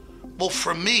 Well,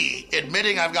 for me,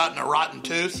 admitting I've gotten a rotten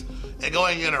tooth and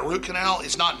going in a root canal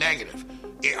is not negative.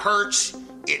 It hurts.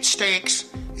 It stinks.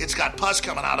 It's got pus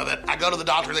coming out of it. I go to the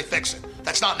doctor, they fix it.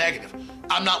 That's not negative.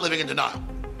 I'm not living in denial.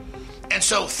 And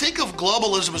so think of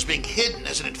globalism as being hidden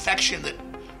as an infection that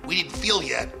we didn't feel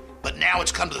yet, but now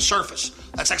it's come to the surface.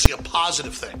 That's actually a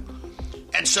positive thing.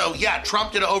 And so,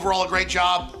 Trump did overall a great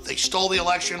job. They stole the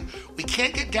election. We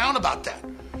can't get down about that.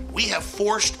 We have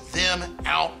forced them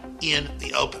out in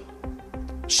the open.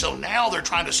 So now they're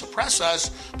trying to suppress us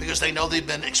because they know they've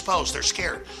been exposed. They're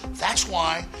scared. That's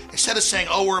why, instead of saying,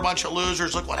 we're a bunch of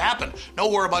losers, look what happened. No,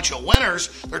 we're a bunch of winners.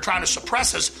 They're trying to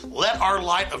suppress us. Let our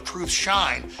light of truth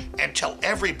shine and tell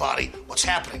everybody what's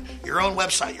happening. Your own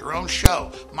website, your own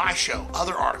show, my show,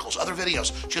 other articles, other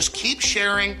videos. Just keep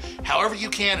sharing however you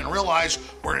can and realize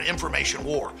we're in an information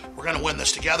war. We're going to win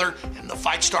this together, and the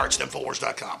fight starts at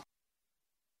Infowars.com.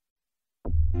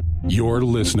 You're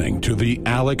listening to The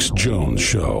Alex Jones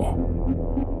Show.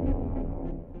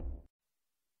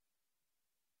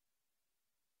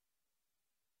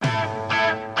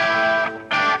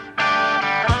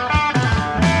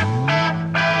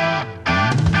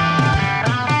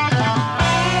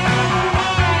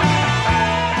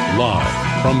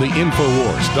 Live from the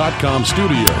Infowars.com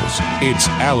studios, it's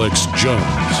Alex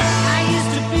Jones.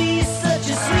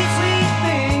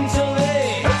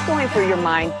 Through your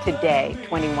mind today,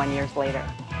 21 years later?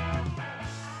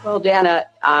 Well, Dana,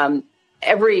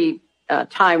 every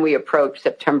time we approach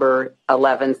September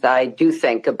 11th, I do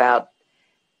think about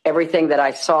everything that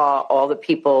I saw, all the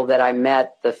people that I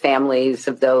met, the families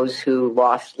of those who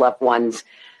lost loved ones.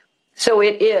 So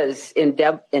it is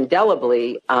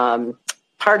indelibly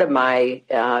part of my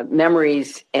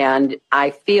memories, and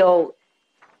I feel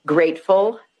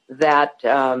grateful that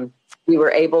we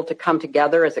were able to come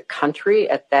together as a country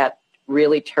at that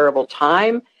really terrible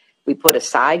time. We put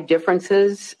aside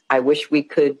differences. I wish we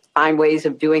could find ways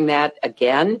of doing that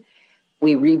again.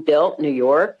 We rebuilt New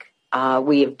York.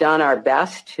 We have done our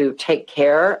best to take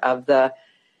care of the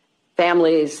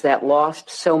families that lost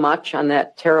so much on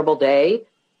that terrible day.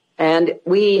 And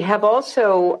we have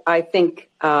also, I think,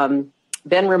 been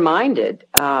reminded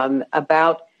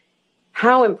about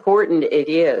how important it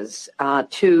is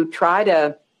to try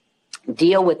to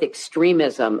deal with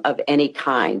extremism of any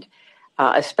kind,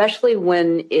 especially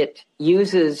when it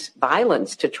uses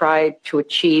violence to try to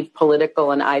achieve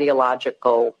political and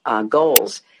ideological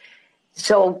goals.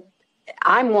 So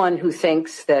I'm one who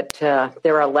thinks that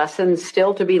there are lessons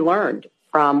still to be learned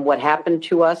from what happened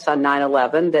to us on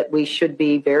 9/11 that we should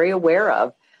be very aware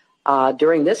of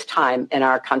during this time in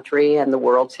our country and the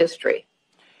world's history.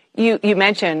 You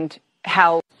mentioned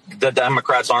how the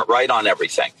Democrats aren't right on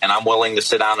everything, and I'm willing to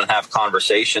sit down and have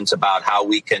conversations about how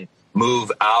we can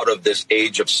move out of this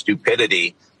age of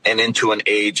stupidity and into an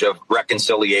age of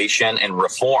reconciliation and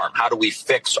reform. How do we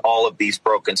fix all of these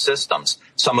broken systems?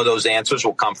 Some of those answers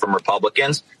will come from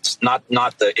Republicans. It's not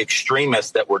the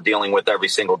extremists that we're dealing with every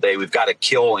single day. We've got to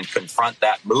kill and confront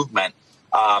that movement.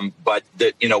 But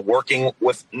working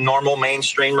with normal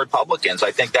mainstream Republicans, I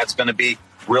think that's going to be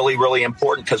really, really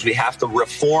important because we have to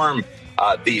reform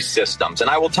these systems.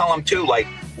 And I will tell them, too,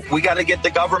 we got to get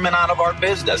the government out of our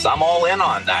business. I'm all in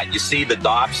on that. You see the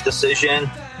Dobbs decision.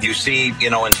 You see,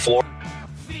 in Florida.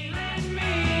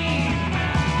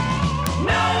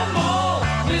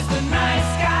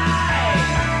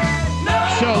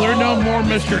 So there's no more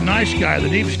Mr. Nice Guy. The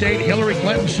deep state, Hillary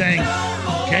Clinton saying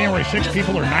January 6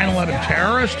 people are 9/11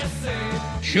 terrorists.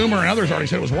 Schumer and others already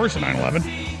said it was worse than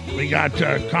 9/11. We got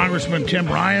Congressman Tim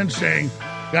Ryan saying,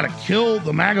 got to kill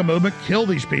the MAGA movement, kill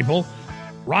these people.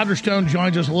 Roger Stone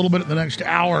joins us a little bit in the next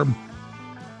hour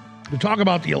to talk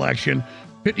about the election.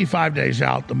 55 days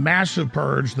out, the massive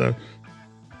purge, the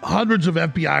hundreds of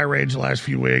FBI raids the last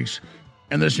few weeks,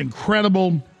 and this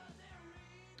incredible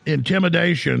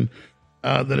intimidation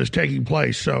that is taking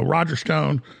place. So Roger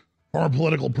Stone, former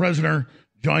political prisoner,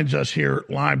 joins us here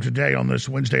live today on this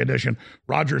Wednesday edition.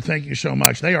 Roger, thank you so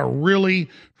much. They are really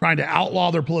trying to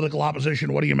outlaw their political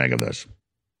opposition. What do you make of this?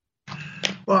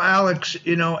 Well, Alex,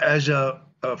 as a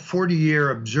 40-year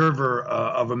observer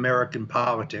of American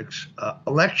politics,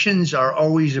 elections are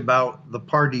always about the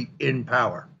party in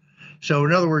power. So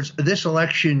in other words, this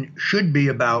election should be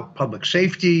about public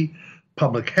safety,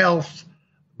 public health,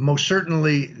 most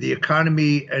certainly the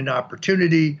economy and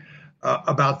opportunity,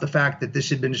 about the fact that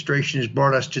this administration has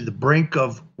brought us to the brink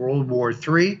of World War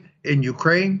III in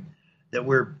Ukraine, that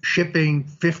we're shipping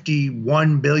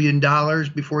 $51 billion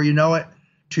before you know it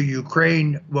to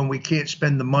Ukraine when we can't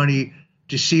spend the money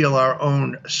to seal our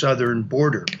own southern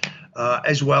border,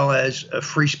 as well as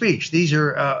free speech. These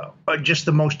are just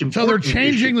the most important. So they're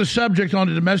changing the subject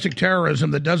onto domestic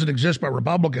terrorism that doesn't exist by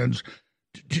Republicans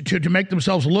to make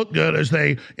themselves look good as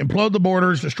they implode the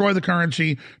borders, destroy the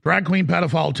currency, drag queen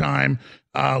pedophile time,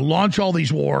 launch all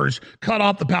these wars, cut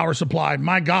off the power supply.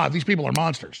 My God, these people are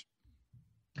monsters.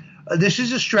 This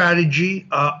is a strategy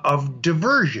of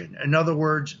diversion. In other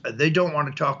words, they don't want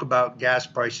to talk about gas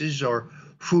prices or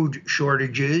food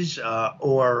shortages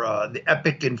or the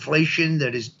epic inflation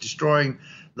that is destroying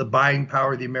the buying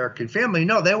power of the American family.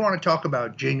 No, they want to talk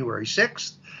about January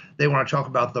 6th. They want to talk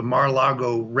about the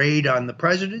Mar-a-Lago raid on the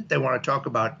president. They want to talk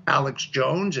about Alex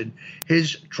Jones and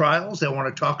his trials. They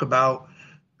want to talk about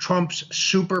Trump's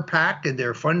super PAC and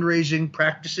their fundraising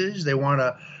practices. They want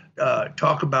to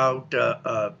talk about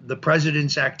the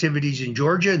president's activities in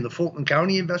Georgia and the Fulton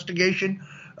County investigation.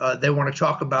 They want to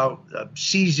talk about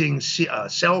seizing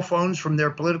cell phones from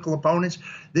their political opponents.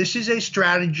 This is a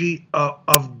strategy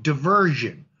of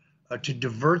diversion to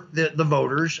divert the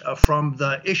voters from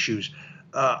the issues.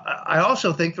 I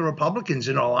also think the Republicans,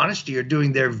 in all honesty, are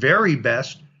doing their very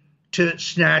best to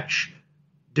snatch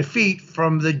defeat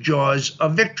from the jaws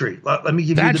of victory. Let me give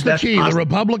you the best. That's the key. The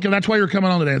Republican, that's why you're coming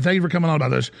on today. Thank you for coming on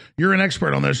about this. You're an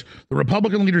expert on this. The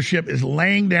Republican leadership is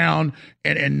laying down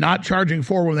and not charging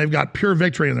forward when they've got pure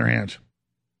victory in their hands.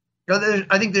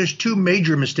 I think there's two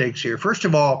major mistakes here. First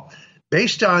of all,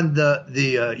 based on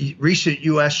the recent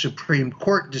U.S. Supreme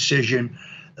Court decision,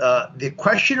 the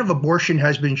question of abortion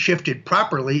has been shifted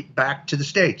properly back to the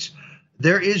states.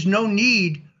 There is no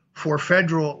need for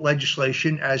federal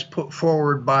legislation as put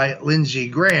forward by Lindsey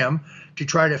Graham to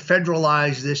try to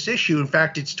federalize this issue. In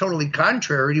fact, it's totally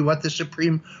contrary to what the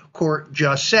Supreme Court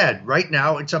just said. Right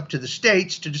now, it's up to the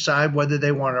states to decide whether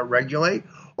they want to regulate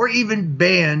or even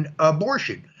ban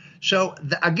abortion. So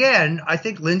again, I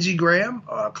think Lindsey Graham,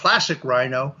 classic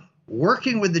rhino,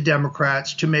 working with the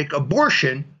Democrats to make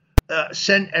abortion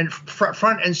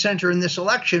front and center in this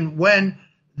election when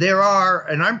there are,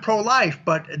 and I'm pro-life,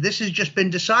 but this has just been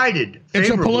decided favorably. It's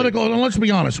a political, and let's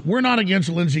be honest, we're not against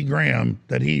Lindsey Graham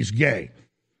that he's gay.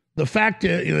 The fact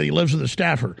is, he lives with a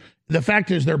staffer. The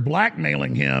fact is they're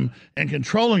blackmailing him and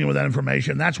controlling him with that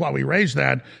information. That's why we raised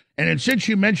that. And since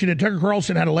you mentioned it, Tucker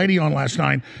Carlson had a lady on last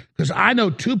night, because I know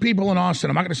two people in Austin,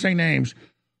 I'm not going to say names,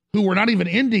 who were not even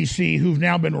in D.C., who've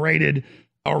now been raided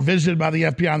or visited by the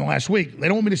FBI in the last week. They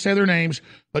don't want me to say their names,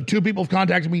 but two people have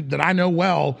contacted me that I know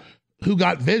well who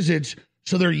got visits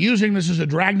So they're using this as a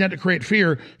dragnet to create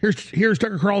fear. Here's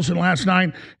Tucker Carlson last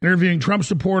night interviewing Trump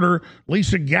supporter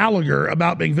Lisa Gallagher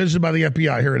about being visited by the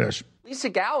FBI. Here it is. Lisa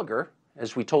Gallagher,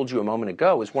 as we told you a moment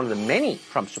ago, is one of the many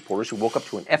Trump supporters who woke up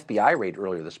to an FBI raid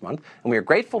earlier this month, and we are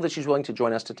grateful that she's willing to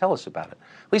join us to tell us about it.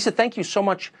 Lisa, thank you so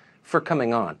much for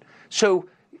coming on. So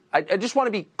I just want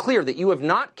to be clear that you have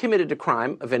not committed a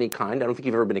crime of any kind. I don't think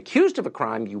you've ever been accused of a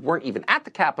crime. You weren't even at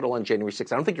the Capitol on January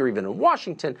 6th. I don't think you're even in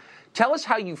Washington. Tell us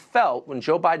how you felt when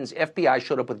Joe Biden's FBI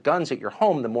showed up with guns at your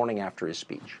home the morning after his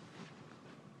speech.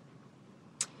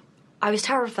 I was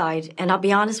terrified, and I'll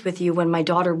be honest with you, when my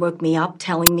daughter woke me up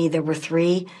telling me there were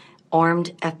 3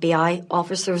 armed FBI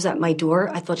officers at my door,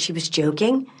 I thought she was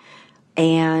joking,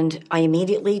 and I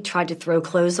immediately tried to throw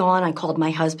clothes on. I called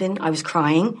my husband. I was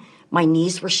crying. My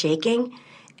knees were shaking,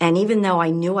 and even though I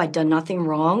knew I'd done nothing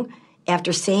wrong,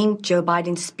 after seeing Joe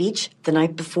Biden's speech the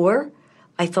night before,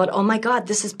 I thought, oh my God,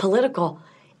 this is political,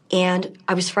 and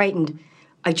I was frightened.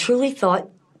 I truly thought,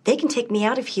 they can take me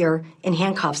out of here in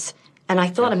handcuffs. And I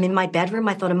thought, I'm in my bedroom.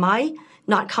 I thought, am I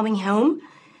not coming home?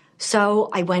 So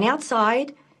I went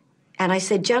outside and I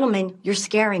said, gentlemen, you're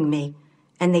scaring me.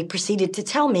 And they proceeded to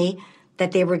tell me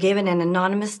that they were given an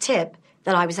anonymous tip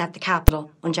that I was at the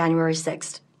Capitol on January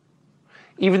 6th.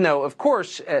 Even though, of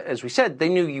course, as we said, they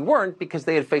knew you weren't because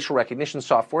they had facial recognition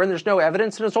software and there's no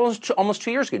evidence, and it's almost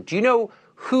 2 years ago. Do you know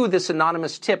who this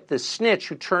anonymous tip, this snitch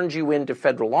who turned you into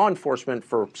federal law enforcement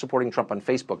for supporting Trump on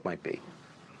Facebook might be?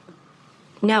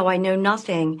 No, I know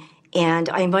nothing. And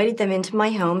I invited them into my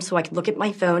home so I could look at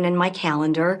my phone and my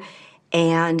calendar.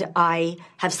 And I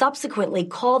have subsequently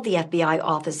called the FBI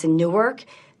office in Newark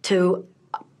to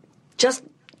just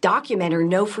document or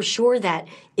know for sure that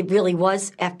it really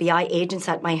was FBI agents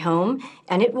at my home.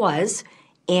 And it was.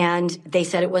 And they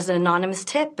said it was an anonymous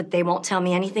tip, but they won't tell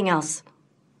me anything else.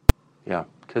 Yeah,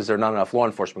 because there are not enough law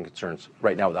enforcement concerns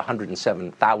right now with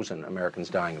 107,000 Americans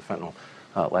dying of fentanyl.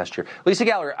 Last year. Lisa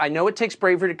Gallagher, I know it takes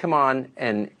bravery to come on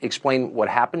and explain what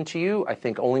happened to you. I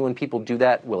think only when people do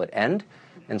that will it end.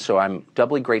 And so I'm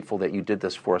doubly grateful that you did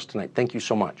this for us tonight. Thank you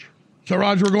so much. So,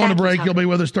 Roger, we're going to break. You'll be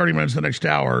with us 30 minutes the next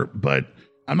hour. But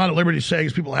I'm not at liberty to say,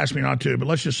 because people ask me not to, but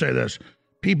let's just say this.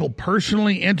 People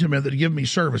personally intimate that give me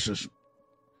services.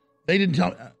 They didn't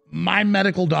tell me. My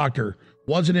medical doctor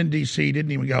wasn't in D.C.,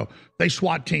 didn't even go. They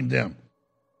SWAT teamed them.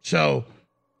 So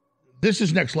this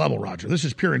is next level, Roger. This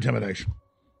is pure intimidation.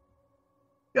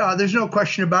 Yeah, there's no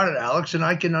question about it, Alex, and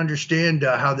I can understand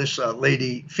how this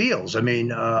lady feels. I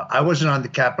mean, I wasn't on the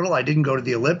Capitol. I didn't go to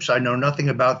the Ellipse. I know nothing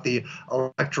about the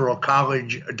Electoral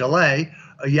College delay,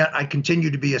 yet I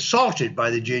continue to be assaulted by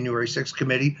the January 6th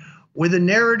committee with a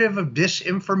narrative of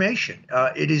disinformation.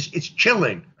 It's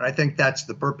chilling, and I think that's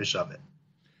the purpose of it.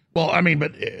 Well, I mean,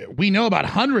 but we know about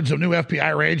hundreds of new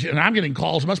FBI raids, and I'm getting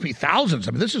calls. It must be thousands.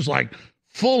 I mean, this is like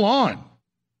full on.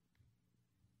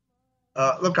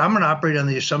 Look, I'm going to operate on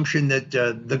the assumption that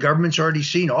the government's already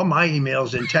seen all my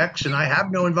emails and texts, and I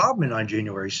have no involvement on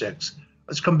January 6th.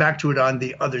 Let's come back to it on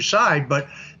the other side. But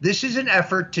this is an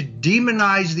effort to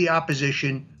demonize the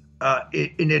opposition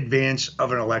in advance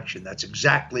of an election. That's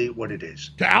exactly what it is.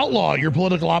 To outlaw your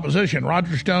political opposition.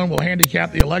 Roger Stone will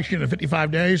handicap the election in 55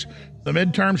 days. The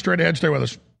midterm, straight ahead. Stay with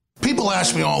us. People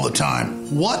ask me all the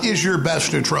time, what is your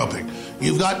best nootropic?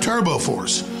 You've got Turbo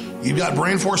Force, you've got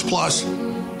Brain Force Plus,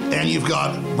 and you've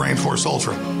got Brain Force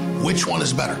Ultra. Which one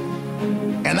is better?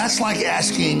 And that's like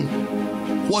asking,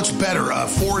 what's better, a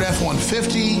Ford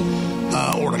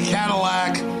F-150 or a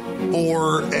Cadillac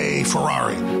or a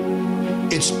Ferrari?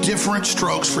 It's different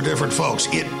strokes for different folks.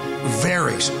 It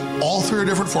varies. All 3 are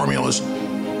different formulas.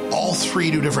 All 3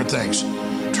 do different things.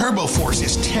 Turbo Force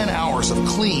is 10 hours of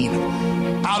clean,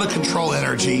 out-of-control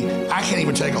energy. I can't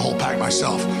even take a whole pack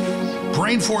myself.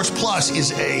 Brain Force Plus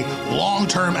is a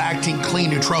long-term acting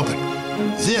clean nootropic.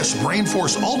 This Brain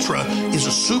Force Ultra is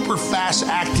a super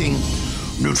fast-acting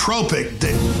nootropic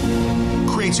that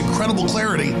creates incredible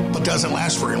clarity but doesn't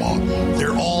last very long.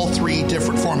 They're all 3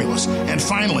 different formulas. And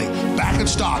finally, back in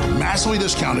stock, massively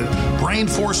discounted, Brain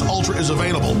Force Ultra is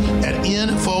available at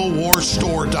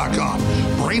InfoWarsStore.com.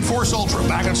 Brain Force Ultra,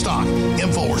 back in stock,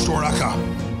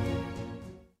 InfoWarsStore.com.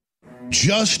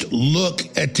 Just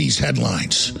look at these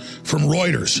headlines from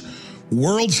Reuters.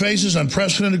 World faces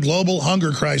unprecedented global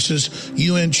hunger crisis,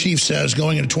 UN chief says,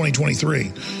 going into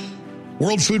 2023.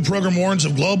 World Food Program warns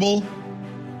of global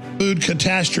food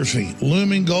catastrophe,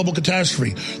 looming global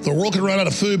catastrophe. The world could run out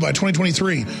of food by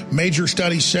 2023, major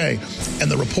studies say,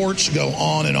 and the reports go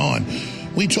on and on.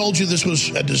 We told you this was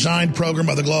a designed program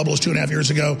by the globalists 2.5 years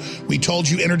ago. We told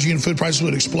you energy and food prices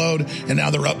would explode, and now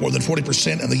they're up more than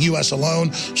 40% in the U.S.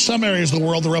 alone. Some areas of the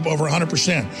world, they're up over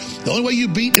 100%. The only way you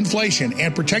beat inflation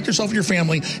and protect yourself and your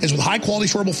family is with high-quality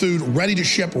storable food ready to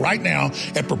ship right now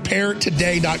at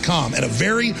preparetoday.com at a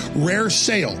very rare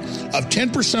sale of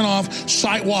 10% off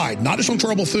site-wide. Not just on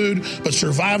storable food, but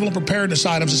survival and preparedness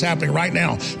items is happening right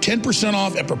now. 10%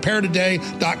 off at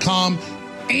preparetoday.com.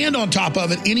 And on top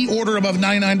of it, any order above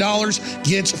 $99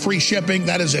 gets free shipping.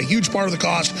 That is a huge part of the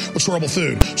cost with storable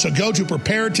food. So go to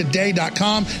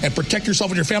preparetoday.com and protect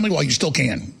yourself and your family while you still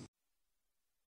can.